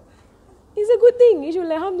suka. It's a good thing. You should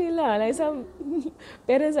alhamdulillah. Like some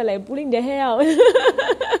parents are like pulling their hair out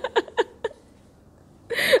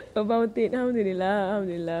about it.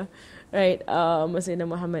 Alhamdulillah. Right, Sayyidina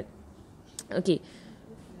Muhammad. Okay,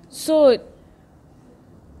 so.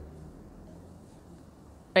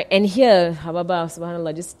 Right, and here, Hababa,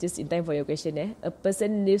 subhanAllah, just in time for your question, a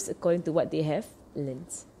person lives according to what they have learned.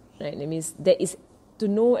 Right, that means that is to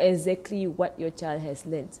know exactly what your child has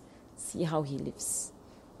learned. See how he lives.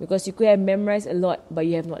 Because you could have memorized a lot, but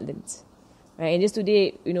you have not learned. Right, and just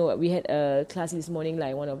today, we had a class this morning,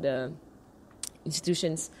 like one of the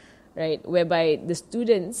institutions, right, whereby the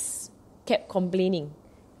students kept complaining,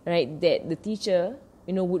 right, that the teacher,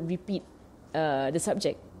 would repeat the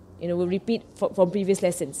subject. Will repeat from previous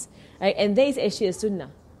lessons. Right? And that is actually a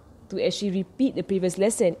sunnah. To actually repeat the previous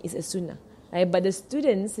lesson is a sunnah. Right? But the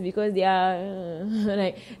students, because they are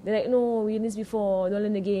they're like, no, we did this before, don't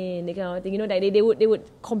learn again, that kind of thing. They would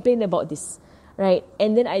complain about this. Right?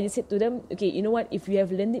 And then I just said to them, okay, you know what, if you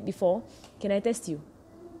have learned it before, can I test you?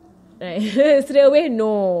 Right? Straight away,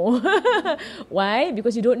 no. Why?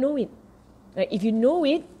 Because you don't know it. Right? If you know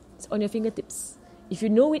it, it's on your fingertips. If you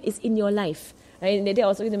know it, it's in your life. Right? And that day I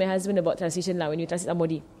was talking to my husband about translation when you translate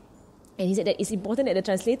somebody. And he said that it's important that the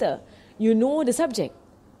translator, know the subject.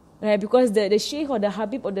 Right? Because the sheikh or the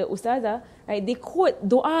habib or the ustazah, right, they quote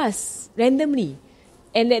du'as randomly.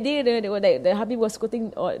 And that day the habib was quoting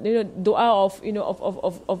dua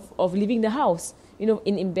of leaving the house, in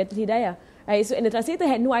Baitul Hidayah. Right? So and the translator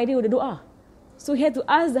had no idea what the dua. So he had to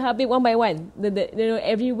ask the habib one by one,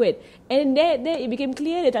 every word. And then it became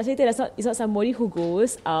clear the translator is not somebody who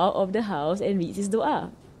goes out of the house and reads his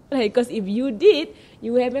dua. Right? Because if you did,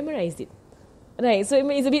 you would have memorized it. Right? So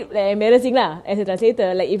it's a bit like embarrassing lah as a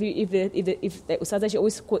translator. Like if like Ustazah, she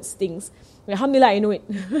always quotes things. Alhamdulillah, I know it.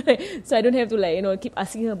 So I don't have to keep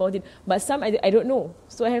asking her about it. But some I don't know.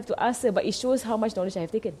 So I have to ask her. But it shows how much knowledge I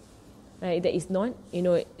have taken. Right? That is not,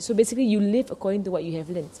 so basically you live according to what you have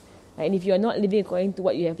learned. Right? And if you are not living according to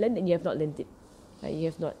what you have learned, then you have not learned it. Right? You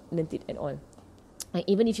have not learned it at all. Right?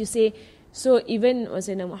 Even if you say, so even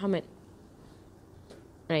Sayyidina Muhammad,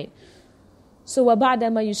 right? So وَبَعْدَ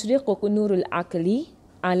مَا يُشْرِقُ نُورُ الْعَقْلِ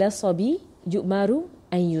عَلَى صَبِي يُؤْمَرُ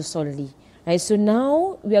أَنْ يُصَلِّي. Right? So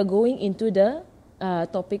now we are going into the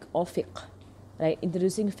topic of fiqh. Right?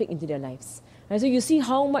 Introducing fiqh into their lives. Right? So you see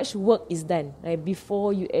how much work is done, right,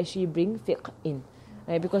 before you actually bring fiqh in.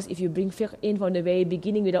 Right? Because if you bring fiqh in from the very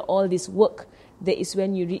beginning without all this work, that is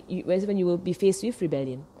when you will be faced with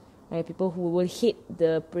rebellion. Right? People who will hate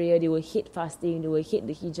the prayer, they will hate fasting, they will hate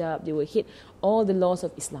the hijab, they will hate all the laws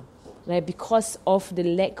of Islam. Right? Because of the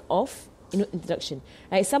lack of introduction.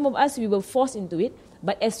 Right? Some of us, we were forced into it,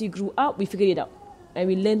 but as we grew up, we figured it out. And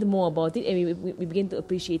we learned more about it, and we began to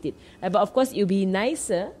appreciate it. Right? But of course, it would be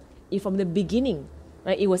nicer if from the beginning,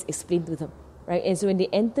 right, it was explained to them. Right? And so when they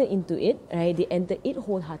enter into it, right, they enter it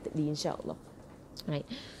wholeheartedly, inshallah. Right?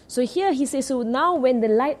 So here he says, so now when the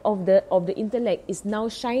light of the intellect is now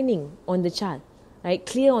shining on the child, right,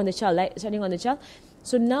 clear on the child, light shining on the child,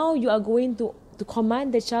 so now you are going to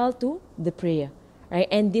command the child to the prayer. Right?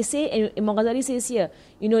 And they say, and Imam Ghazali says here,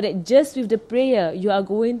 that just with the prayer, you are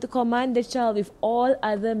going to command the child with all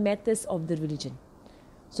other matters of the religion.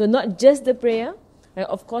 So not just the prayer, Right?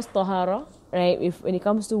 Of course, tahara, right? When it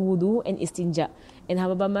comes to wudu and istinja. And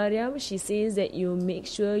Hababa Maryam, she says that you make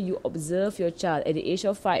sure you observe your child at the age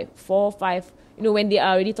of 4, 5, when they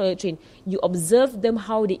are already toilet trained. You observe them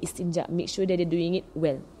how they istinja. Make sure that they're doing it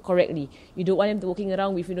well, correctly. You don't want them to walking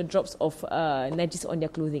around with, drops of najis on their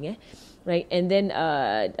clothing, right? And then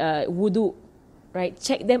wudu, right?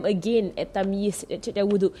 Check them again at tamyiz, check their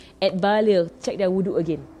wudu. At baligh, check their wudu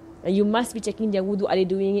again. And you must be checking their wudu. Are they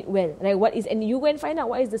doing it well? Right? And you go and find out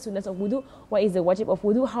what is the sunnah of wudu, what is the wajib of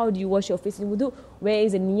wudu, how do you wash your face in wudu, where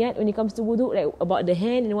is the niyat when it comes to wudu, like about the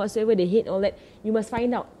hand and whatsoever, the head, all that. You must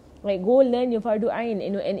find out. Like, go learn your fardu ain.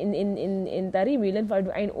 And in Tari, we learn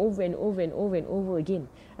fardu ain over and over and over and over again.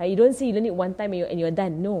 You don't say you learn it one time and you're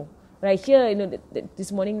done. No. Right here,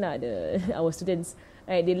 this morning, our students,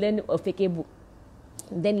 right, they learn a fiqh book,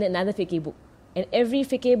 then learn another fiqh book. And every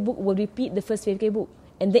fiqh book will repeat the first fiqh book.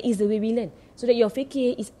 And that is the way we learn. So that your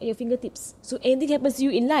fiqh is at your fingertips. So anything happens to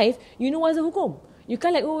you in life, you know what's the hukum. You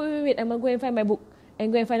can't like, wait, I'm going to go and find my book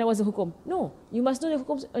and go and find out what's the hukum. No, you must know the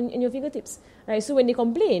hukums on your fingertips. Right? So when they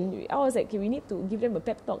complain, I was like, okay, we need to give them a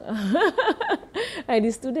pep talk. Right,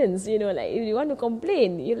 these students, like, if you want to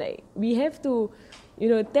complain, we have to,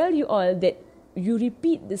 tell you all that you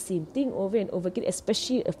repeat the same thing over and over again,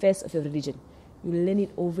 especially affairs of your religion. You learn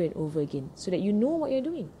it over and over again so that you know what you're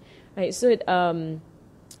doing. Right? So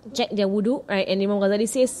check their wudu, right? And Imam Ghazali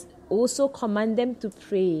says, also command them to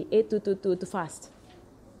pray, to fast.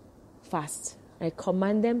 Fast, right?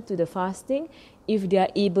 Command them to the fasting if they are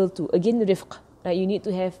able to. Again, rifq, right? You need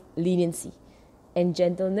to have leniency and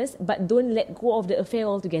gentleness, but don't let go of the affair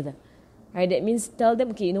altogether, right? That means tell them,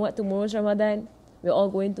 okay, you know what, tomorrow's Ramadan, we're all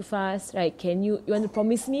going to fast, right? You want to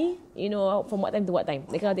promise me, from what time to what time,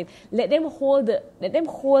 that kind of thing. Let them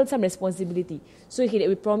hold some responsibility. So okay, that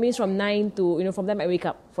we promise from 9 to, from the time I wake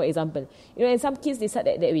up, for example. And some kids, they start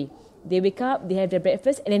that way. They wake up, they have their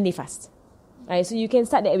breakfast, and then they fast. Right? So you can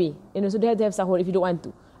start that way. So they have to have sahur if you don't want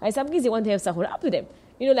to. Right? Some kids, they want to have sahur, up to them.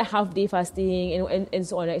 Like half day fasting and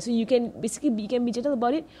so on, right? So you can basically be gentle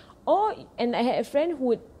about it. And I had a friend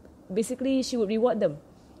who she would reward them.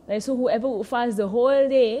 Right? So whoever would fast the whole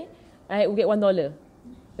day, right, will get $1.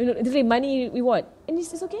 It's like money reward. And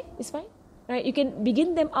it's okay, it's fine. Right? You can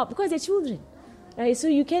begin them up because they're children. Right? So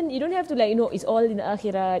you don't have to it's all in the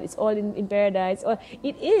akhirat, it's all in paradise.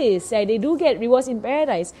 It is, right? They do get rewards in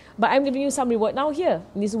paradise. But I'm giving you some reward now here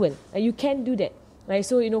in this world. You can do that. Right?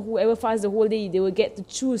 So, whoever fasts the whole day, they will get to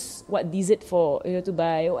choose what dessert for, to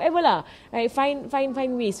buy, or whatever lah. Right?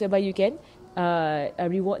 Find ways whereby you can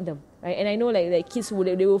reward them. Right? And I know like kids who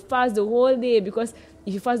they will fast the whole day because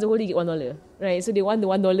if you fast the whole day, you get $1. Right? So they want the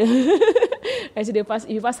 $1. Right? So if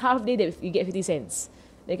you fast half day, you get 50 cents.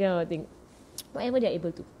 That kind of thing. Whatever they're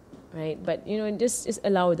able to. Right? But, just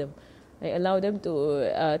allow them. Right? Allow them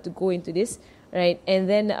to go into this. Right? And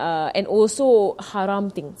then, and also haram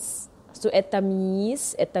things. So at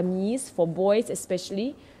tamiz for boys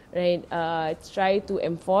especially, right, try to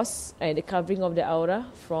enforce the covering of the aura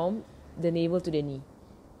from the navel to the knee,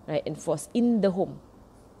 right? Enforce in the home,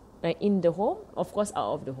 right? In the home, of course,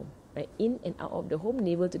 out of the home, right? In and out of the home,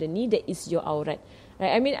 navel to the knee. That is your aurat,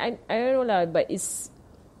 right? I mean, I don't know lah, but it's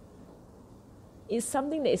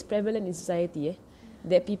something that is prevalent in society,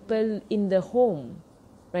 that people in the home,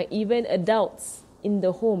 right? Even adults in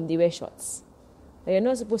the home, they wear shorts. You're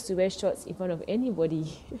not supposed to wear shorts in front of anybody,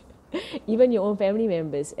 even your own family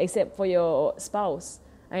members, except for your spouse.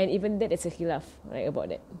 And even that is a khilaf, right, about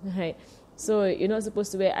that. Right? So you're not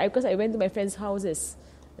supposed to wear, because I went to my friends' houses,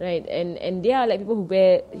 right, and they are like people who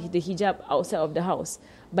wear the hijab outside of the house.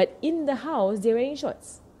 But in the house, they're wearing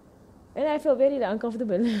shorts. And I felt very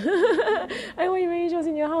uncomfortable. Why are you wearing shorts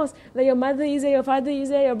in your house? Like your mother is there, your father is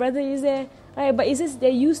there, your brother is there. Right? But it's just they're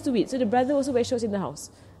used to it. So the brother also wears shorts in the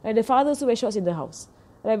house. Right? The father also wears shorts in the house.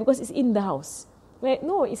 Right? Because it's in the house. Right?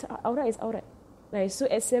 No, it's aurat. Right? So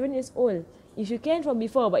at 7 years old, if you can from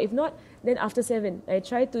before, but if not, then after 7, right?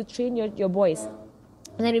 Try to train your boys.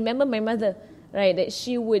 And I remember my mother, right, that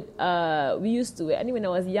she would, we used to wear, I think when I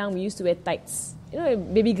was young, we used to wear tights.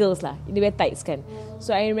 Baby girls lah, they wear tights kan.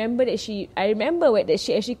 So I remember that she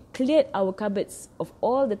actually cleared our cupboards of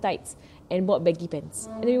all the tights and bought baggy pants.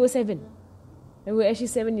 And then we were 7. And we were actually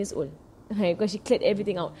 7 years old. Right, because she cleared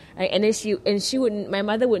everything out. Right, and then my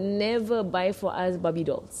mother would never buy for us Barbie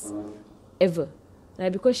dolls. Ever.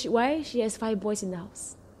 Right, because why? She has 5 boys in the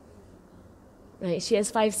house. Right, she has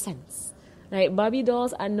 5 sons. Right, Barbie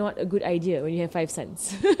dolls are not a good idea when you have 5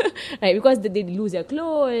 sons. Right, because they lose their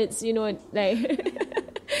clothes, like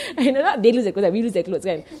not they lose their clothes, like we lose their clothes,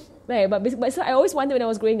 kan. Right, but so I always wondered when I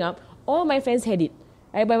was growing up, all my friends had it.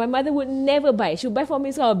 Right? But my mother would never buy. She would buy for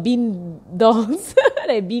me sort of bean dolls,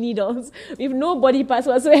 like beanie dolls, with no body parts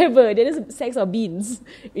whatsoever. They're just sacks of beans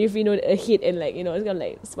with, you know, a head and like, you know, it's kind of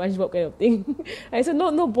like SpongeBob kind of thing. Right? So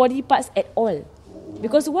no body parts at all.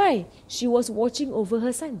 Because why? She was watching over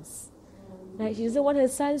her sons. Right? She doesn't want her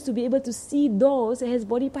sons to be able to see dolls that has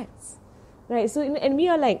body parts. Right? So, and we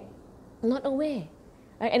are like not aware.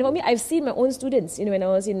 Right? And for me, I've seen my own students, you know, when I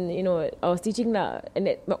was in, you know, I was teaching lah, and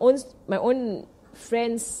that my own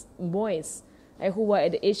friends, boys, who were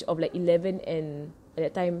at the age of like 11 and at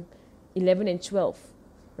that time 11 and 12,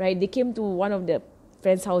 right? They came to one of the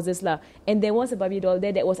friends' houses lah, and there was a Barbie doll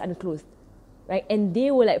there that was unclothed, right? And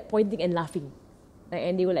they were like pointing and laughing, right?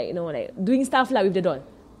 And they were like, you know, like doing stuff lah with the doll,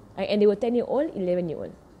 right? And they were 10-year-old,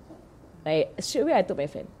 11-year-old. Like straight away, I told my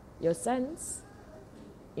friend, your sons,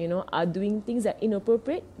 you know, are doing things that are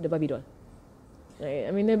inappropriate with the Barbie doll. Right?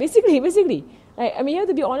 I mean, basically, right? I mean, you have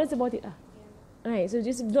to be honest about it lah. Right, so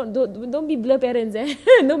just don't be blur parents,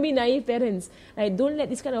 Don't be naive parents. Right, don't let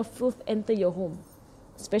this kind of filth enter your home,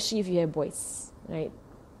 especially if you have boys. Right,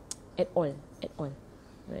 at all,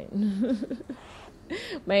 right.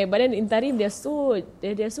 But then in Tarim they're so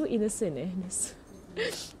innocent,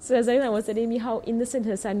 So Zarina was telling me how innocent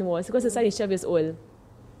her son was because her son is 12 years old,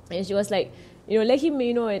 and she was like, you know, let him,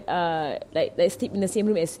 you know, like sleep in the same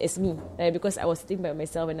room as me, right? Because I was sitting by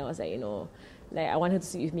myself and I was like, you know, like I want her to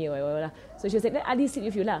sleep with me or whatever. So she was like, let Ali sleep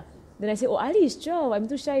with you lah. Then I said, oh, Ali is 12, I'm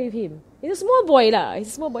too shy with him. He's a small boy lah. He's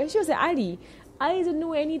a small boy. She was like, Ali doesn't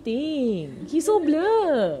know anything. He's so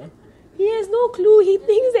blur. He has no clue. He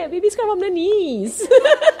thinks that babies come from the knees.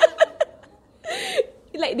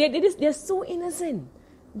 Like they're so innocent.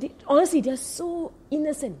 Honestly, they're so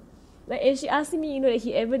innocent. Like, and she asked me, you know,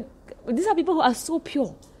 that these are people who are so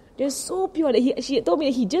pure. They're so pure that she told me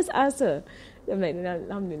that he just asked her. I'm like,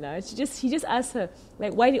 alhamdulillah. He just asked her,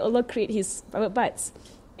 like, why did Allah create his private parts?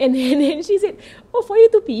 And then she said, oh, for you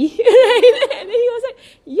to pee. Right? And then he was like,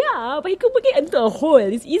 yeah, but he could put it into a hole.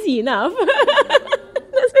 It's easy enough.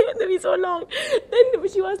 That's why it had to be so long. Then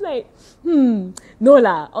she was like, no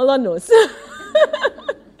lah, Allah knows.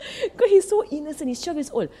 Because he's so innocent. He's 12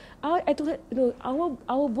 years old. I told her, you know,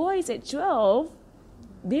 our boys at 12,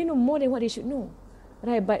 they know more than what they should know.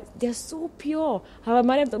 Right, but they're so pure. Her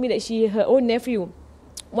mother told me that her own nephew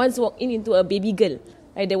once walked into a baby girl,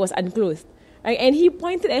 right, that was unclothed. Right, and he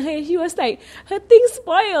pointed at her and he was like, her thing's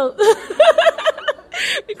spoiled.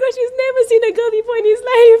 Because she's never seen a girl before in his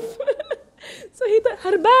life. So he thought,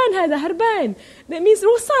 harban. That means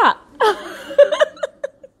rosak.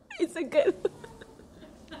 It's a girl.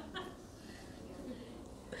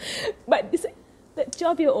 But it's that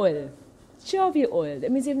 12-year-old,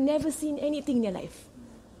 that means they've never seen anything in their life.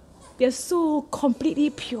 They're so completely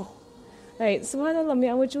pure. Right? Subhanallah, may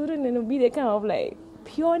our children, you know, be that kind of like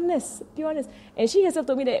pureness. And she herself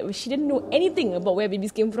told me that she didn't know anything about where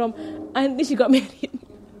babies came from until she got married.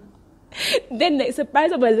 Then, like,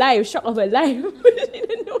 surprise of her life, shock of her life, she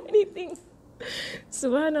didn't know anything.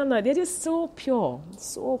 Subhanallah, they're just so pure.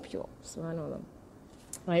 Subhanallah.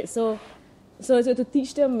 Right? So to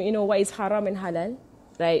teach them, you know, what is haram and halal,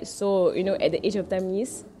 right? So, you know, at the age of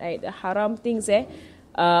tamyiz, right, the haram things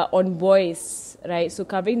on boys, right? So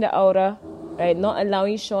covering the aura, right, not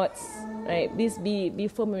allowing shorts, right? Please be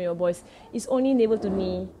firm with your boys. It's only navel to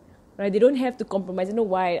knee, right? They don't have to compromise. You know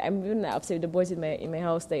why? I'm even upset with the boys in my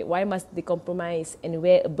house. Like, why must they compromise and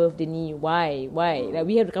wear above the knee? Why? Like,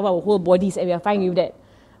 we have to cover our whole bodies and we are fine with that.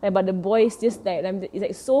 Right? But the boys just like, it's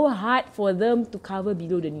like so hard for them to cover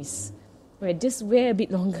below the knees. Right? Just wear a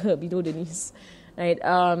bit longer below the knees. Right?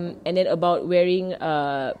 And then about wearing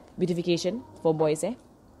beautification for boys,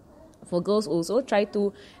 For girls also, try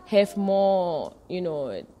to have more, you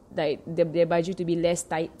know, like their baju to be less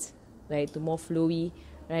tight, right? To more flowy,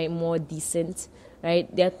 right? More decent,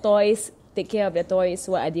 right? Their toys, take care of their toys.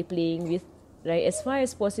 What are they playing with, right? As far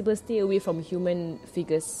as possible, stay away from human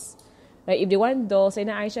figures, right? If they want dolls,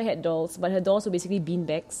 Sayyidina Aisha had dolls, but her dolls were basically bean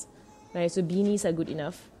bags, right? So beanies are good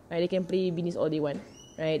enough, right? They can play beanies all they want,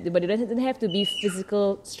 right? But it doesn't have to be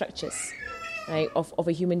physical structures, right? Of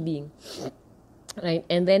a human being. Right,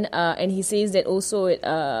 and then and he says that also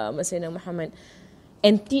Sayyidina Muhammad,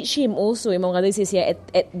 and teach him also. Imam Ghazali says here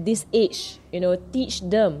at this age, you know, teach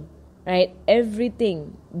them, right,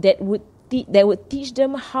 everything that would teach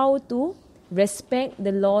them how to respect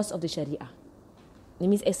the laws of the Sharia. It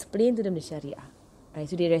means explain to them the Sharia, right?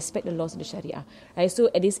 So they respect the laws of the Sharia, right? So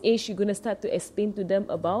at this age, you're gonna start to explain to them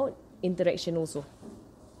about interaction also,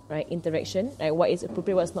 right? Interaction, right? What is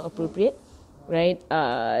appropriate, what's not appropriate. Right,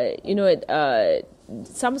 you know,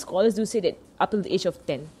 some scholars do say that up to the age of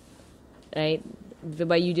 10, right,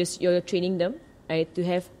 whereby you're training them, right? To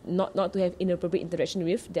have not to have inappropriate interaction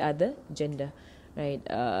with the other gender, right?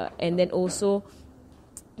 And then also,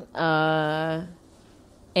 and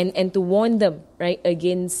to warn them, right,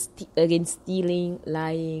 against stealing,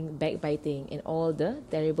 lying, backbiting, and all the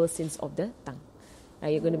terrible sins of the tongue.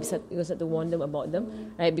 Right, you're going to start to warn them about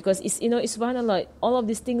them, right? Because it's subhanallah, all of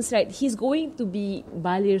these things, right? He's going to be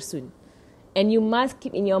baligh soon, and you must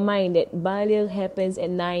keep in your mind that baligh happens at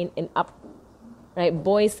 9 and up, right?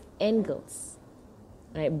 Boys and girls,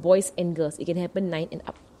 right? Boys and girls, it can happen 9 and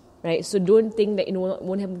up, right? So don't think that it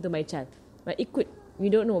won't happen to my child, right? It could. We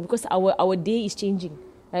don't know, because our day is changing,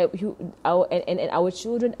 right? Our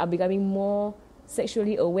children are becoming more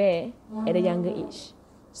sexually aware at a younger age.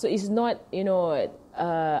 So it's not,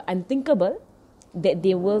 unthinkable that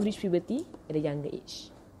they will reach puberty at a younger age.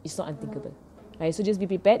 It's not unthinkable, right? So just be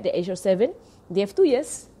prepared. At the age of 7, they have 2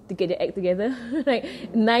 years to get their act together.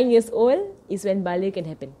 Right? 9 years old is when baligh can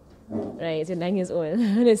happen, right? So 9 years old,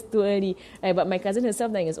 that's too early. Right? But my cousin herself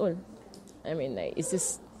 9 years old. I mean, like, it's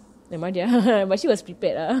just remaja, but she was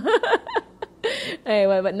prepared.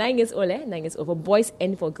 Right, but 9 years old, 9 years old for boys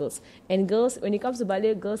and for girls. And girls, when it comes to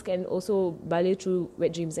baligh, girls can also baligh through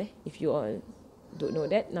wet dreams. If you all don't know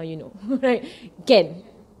that, now you know. Right? Can.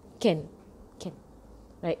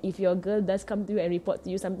 Right? If your girl does come to you and report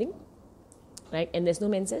to you something, right, and there's no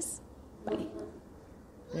menses, baligh.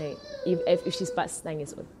 Right? If she's past 9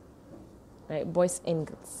 years old, right? Boys and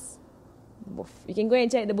girls, both. You can go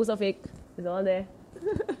and check the books of fiqh. It's all there.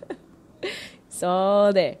 It's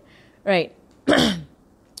all there, right?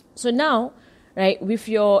 So now, right, with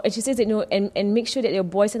your, and she says that, and make sure that your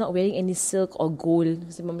boys are not wearing any silk or gold.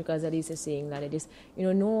 Because Imam Ghazali is saying that it is,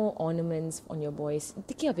 no ornaments on your boys.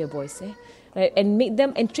 Take care of your boys, right? And make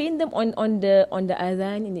them and train them on the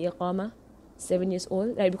adhan in the iqamah, 7 years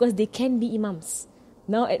old, right? Because they can be imams.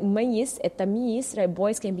 Now at Mumayyiz, at Tamyiz, right,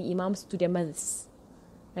 boys can be imams to their mothers,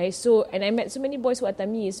 right? So, and I met so many boys who are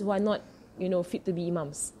Tamyiz who are not, fit to be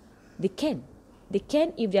imams. They can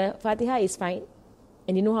if their Fatiha is fine,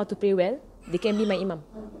 and they know how to pray well, they can be my imam.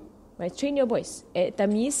 Right? Train your boys. At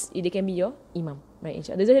Tamyiz, they can be your imam. Right?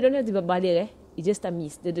 Inshallah. They don't have to be baligh. It's just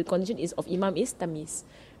Tamyiz. The condition is of imam is Tamyiz.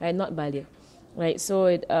 Right? Not baligh. Right? So,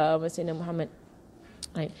 Sayyidina Muhammad.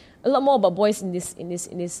 Right? A lot more about boys in this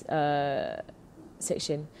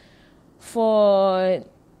section. For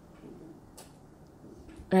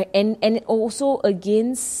right, and also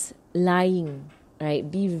against lying. Right?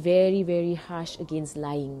 Be very, very harsh against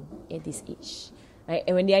lying at this age. Right?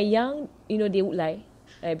 And when they are young, they would lie,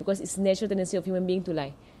 right? Because it's natural tendency of human being to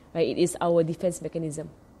lie. Right? It is our defense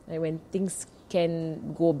mechanism. Right? When things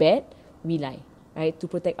can go bad, we lie, right? To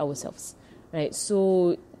protect ourselves. Right?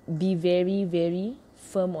 So be very, very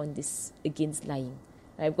firm on this against lying.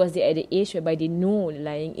 Right? Because they're at the age whereby they know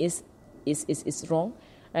lying is wrong,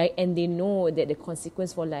 right? And they know that the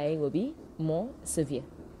consequence for lying will be more severe,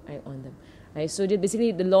 right, on them. Right, so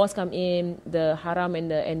basically the laws come in, the haram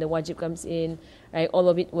and the wajib comes in, right? All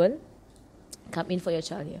of it will come in for your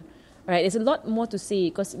child here. Right, there's a lot more to say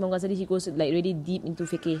because Imam Ghazali, he goes like really deep into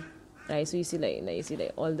fiqh. Right, so you see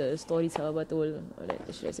like all the stories Sahabatul, like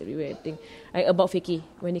the shares everywhere, everything, right, about fiqh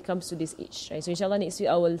when it comes to this age. Right, so inshallah next week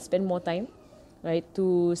I will spend more time, right,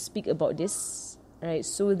 to speak about this, right,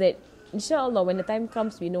 so that inshallah when the time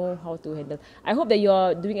comes we know how to handle. I hope that you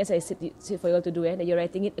are doing as I said for you all to do, that you're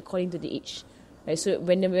writing it according to the age. Right, so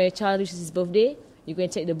when your child reaches his birthday, you go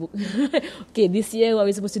and check the book. Okay, this year what are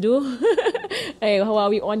we supposed to do? Right, how are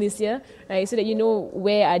we on this year? Right, so that you know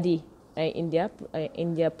where are they, right, in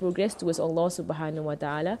their progress towards Allah subhanahu wa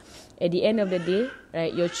ta'ala. At the end of the day,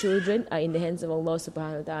 right, your children are in the hands of Allah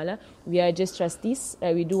subhanahu wa ta'ala. We are just trustees,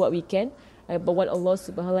 right? We do what we can, right? But what Allah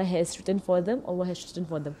subhanahu wa ta'ala has written for them, Allah has written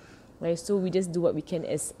for them. Right, so we just do what we can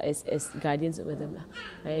as guardians over them.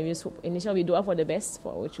 Right, we just hope, inshallah, we dua for the best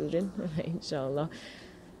for our children. Inshallah.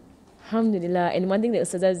 Alhamdulillah. And one thing that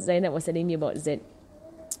Ustazah Zainab was telling me about is that,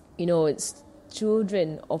 it's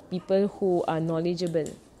children of people who are knowledgeable,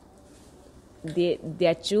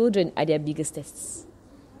 their children are their biggest tests.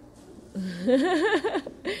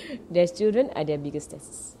 Their children are their biggest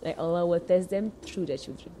tests. Like Allah will test them through their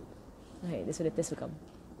children. Right, that's where the test will come.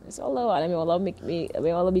 So Allah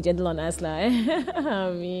Allah be gentle on us lah.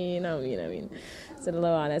 Ameen.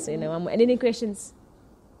 Sallallahu alaihi wasallam. Any questions?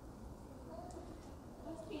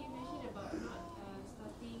 Last week you mentioned about not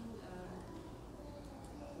starting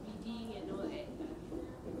reading and all at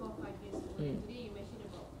before 5 years old. And today you mentioned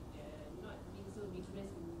about not being so rigorous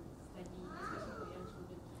in study, especially for young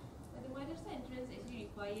children. But the madrasah entrance actually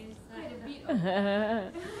requires quite a bit of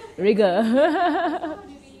Rigor. how do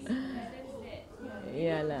we balance that?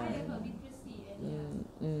 Yeah lah. High level of literacy and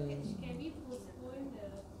can we postpone the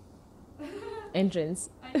entrance.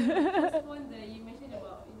 I postpone the, you mentioned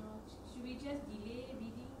about, should we just delay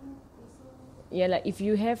reading also? Yeah, like if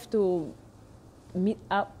you have to meet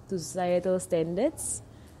up to societal standards,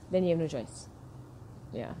 then you have no choice.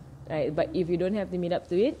 Yeah, right. But if you don't have to meet up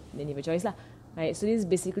to it, then you have a choice lah. Right. So this is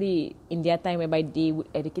basically in their time whereby they would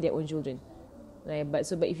educate their own children. Right.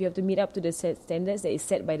 But if you have to meet up to the set standards that is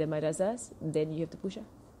set by the madrasas, then you have to push lah.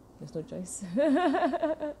 There's no choice.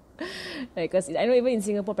 Because I know even in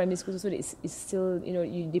Singapore primary schools also it's still,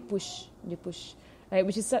 they push, right,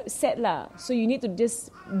 which is sad lah. So you need to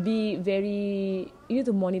just be you need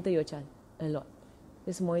to monitor your child a lot.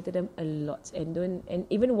 Just monitor them a lot, and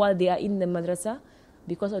even while they are in the madrasah,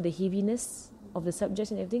 because of the heaviness of the subjects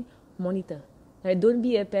and everything, monitor. Like, don't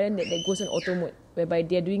be a parent that goes on auto mode, whereby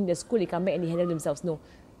they are doing the school, they come back and they handle themselves. No,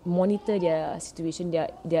 monitor their situation,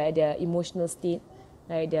 their emotional state,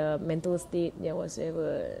 like their mental state, their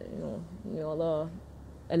whatsoever, may Allah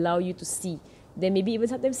allow you to see. Then maybe even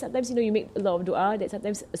sometimes you make a lot of dua, that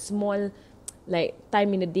sometimes a small like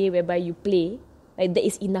time in the day whereby you play, like that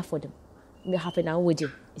is enough for them. Half an hour je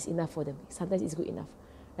is enough for them. Sometimes it's good enough.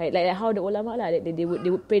 Right? Like how the ulama lah, they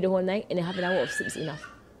would pray the whole night and then half an hour of sleep is enough.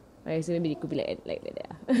 Right? So maybe it could be like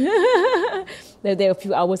that. There are a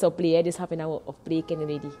few hours of play, just half an hour of play can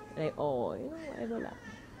already. Like whatever lah.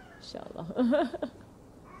 InsyaAllah.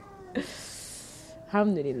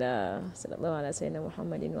 Alhamdulillah. Sallallahu ala sayyidina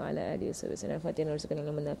Muhammadin wa ala alihi wa sallam. Fatiha warzuqna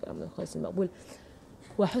min al-amal khalis al-maqbul.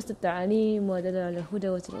 وحسن التعليم ودل على الهدى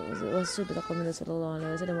والصدق من صلى الله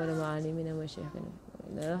عليه وسلم وعلى معالمنا وشيخنا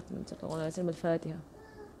إلى رحمة من صلى الله عليه وسلم. الفاتحة.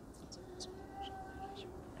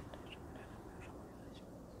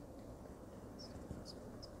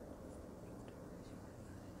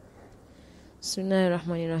 بسم الله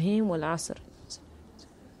الرحمن الرحيم. والعصر.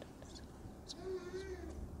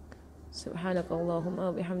 سبحانك اللهم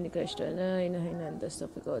وبحمدك أشهد أن لا إله إلا أنت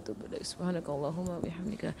أستغفرك وأتوب إليك. سبحانك اللهم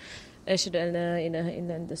وبحمدك أشهد أن لا إله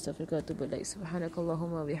إلا أنت أستغفرك وأتوب إليك. سبحانك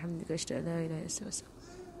اللهم وبحمدك أشهد أن لا إله إلا أنت أستغفرك.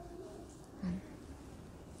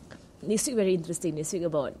 Next week very interesting. Next week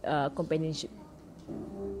about companionship,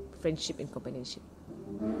 friendship and companionship.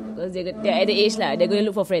 Because they're at the age lah, they're going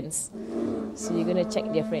to look for friends. So you're going to check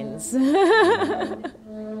their friends.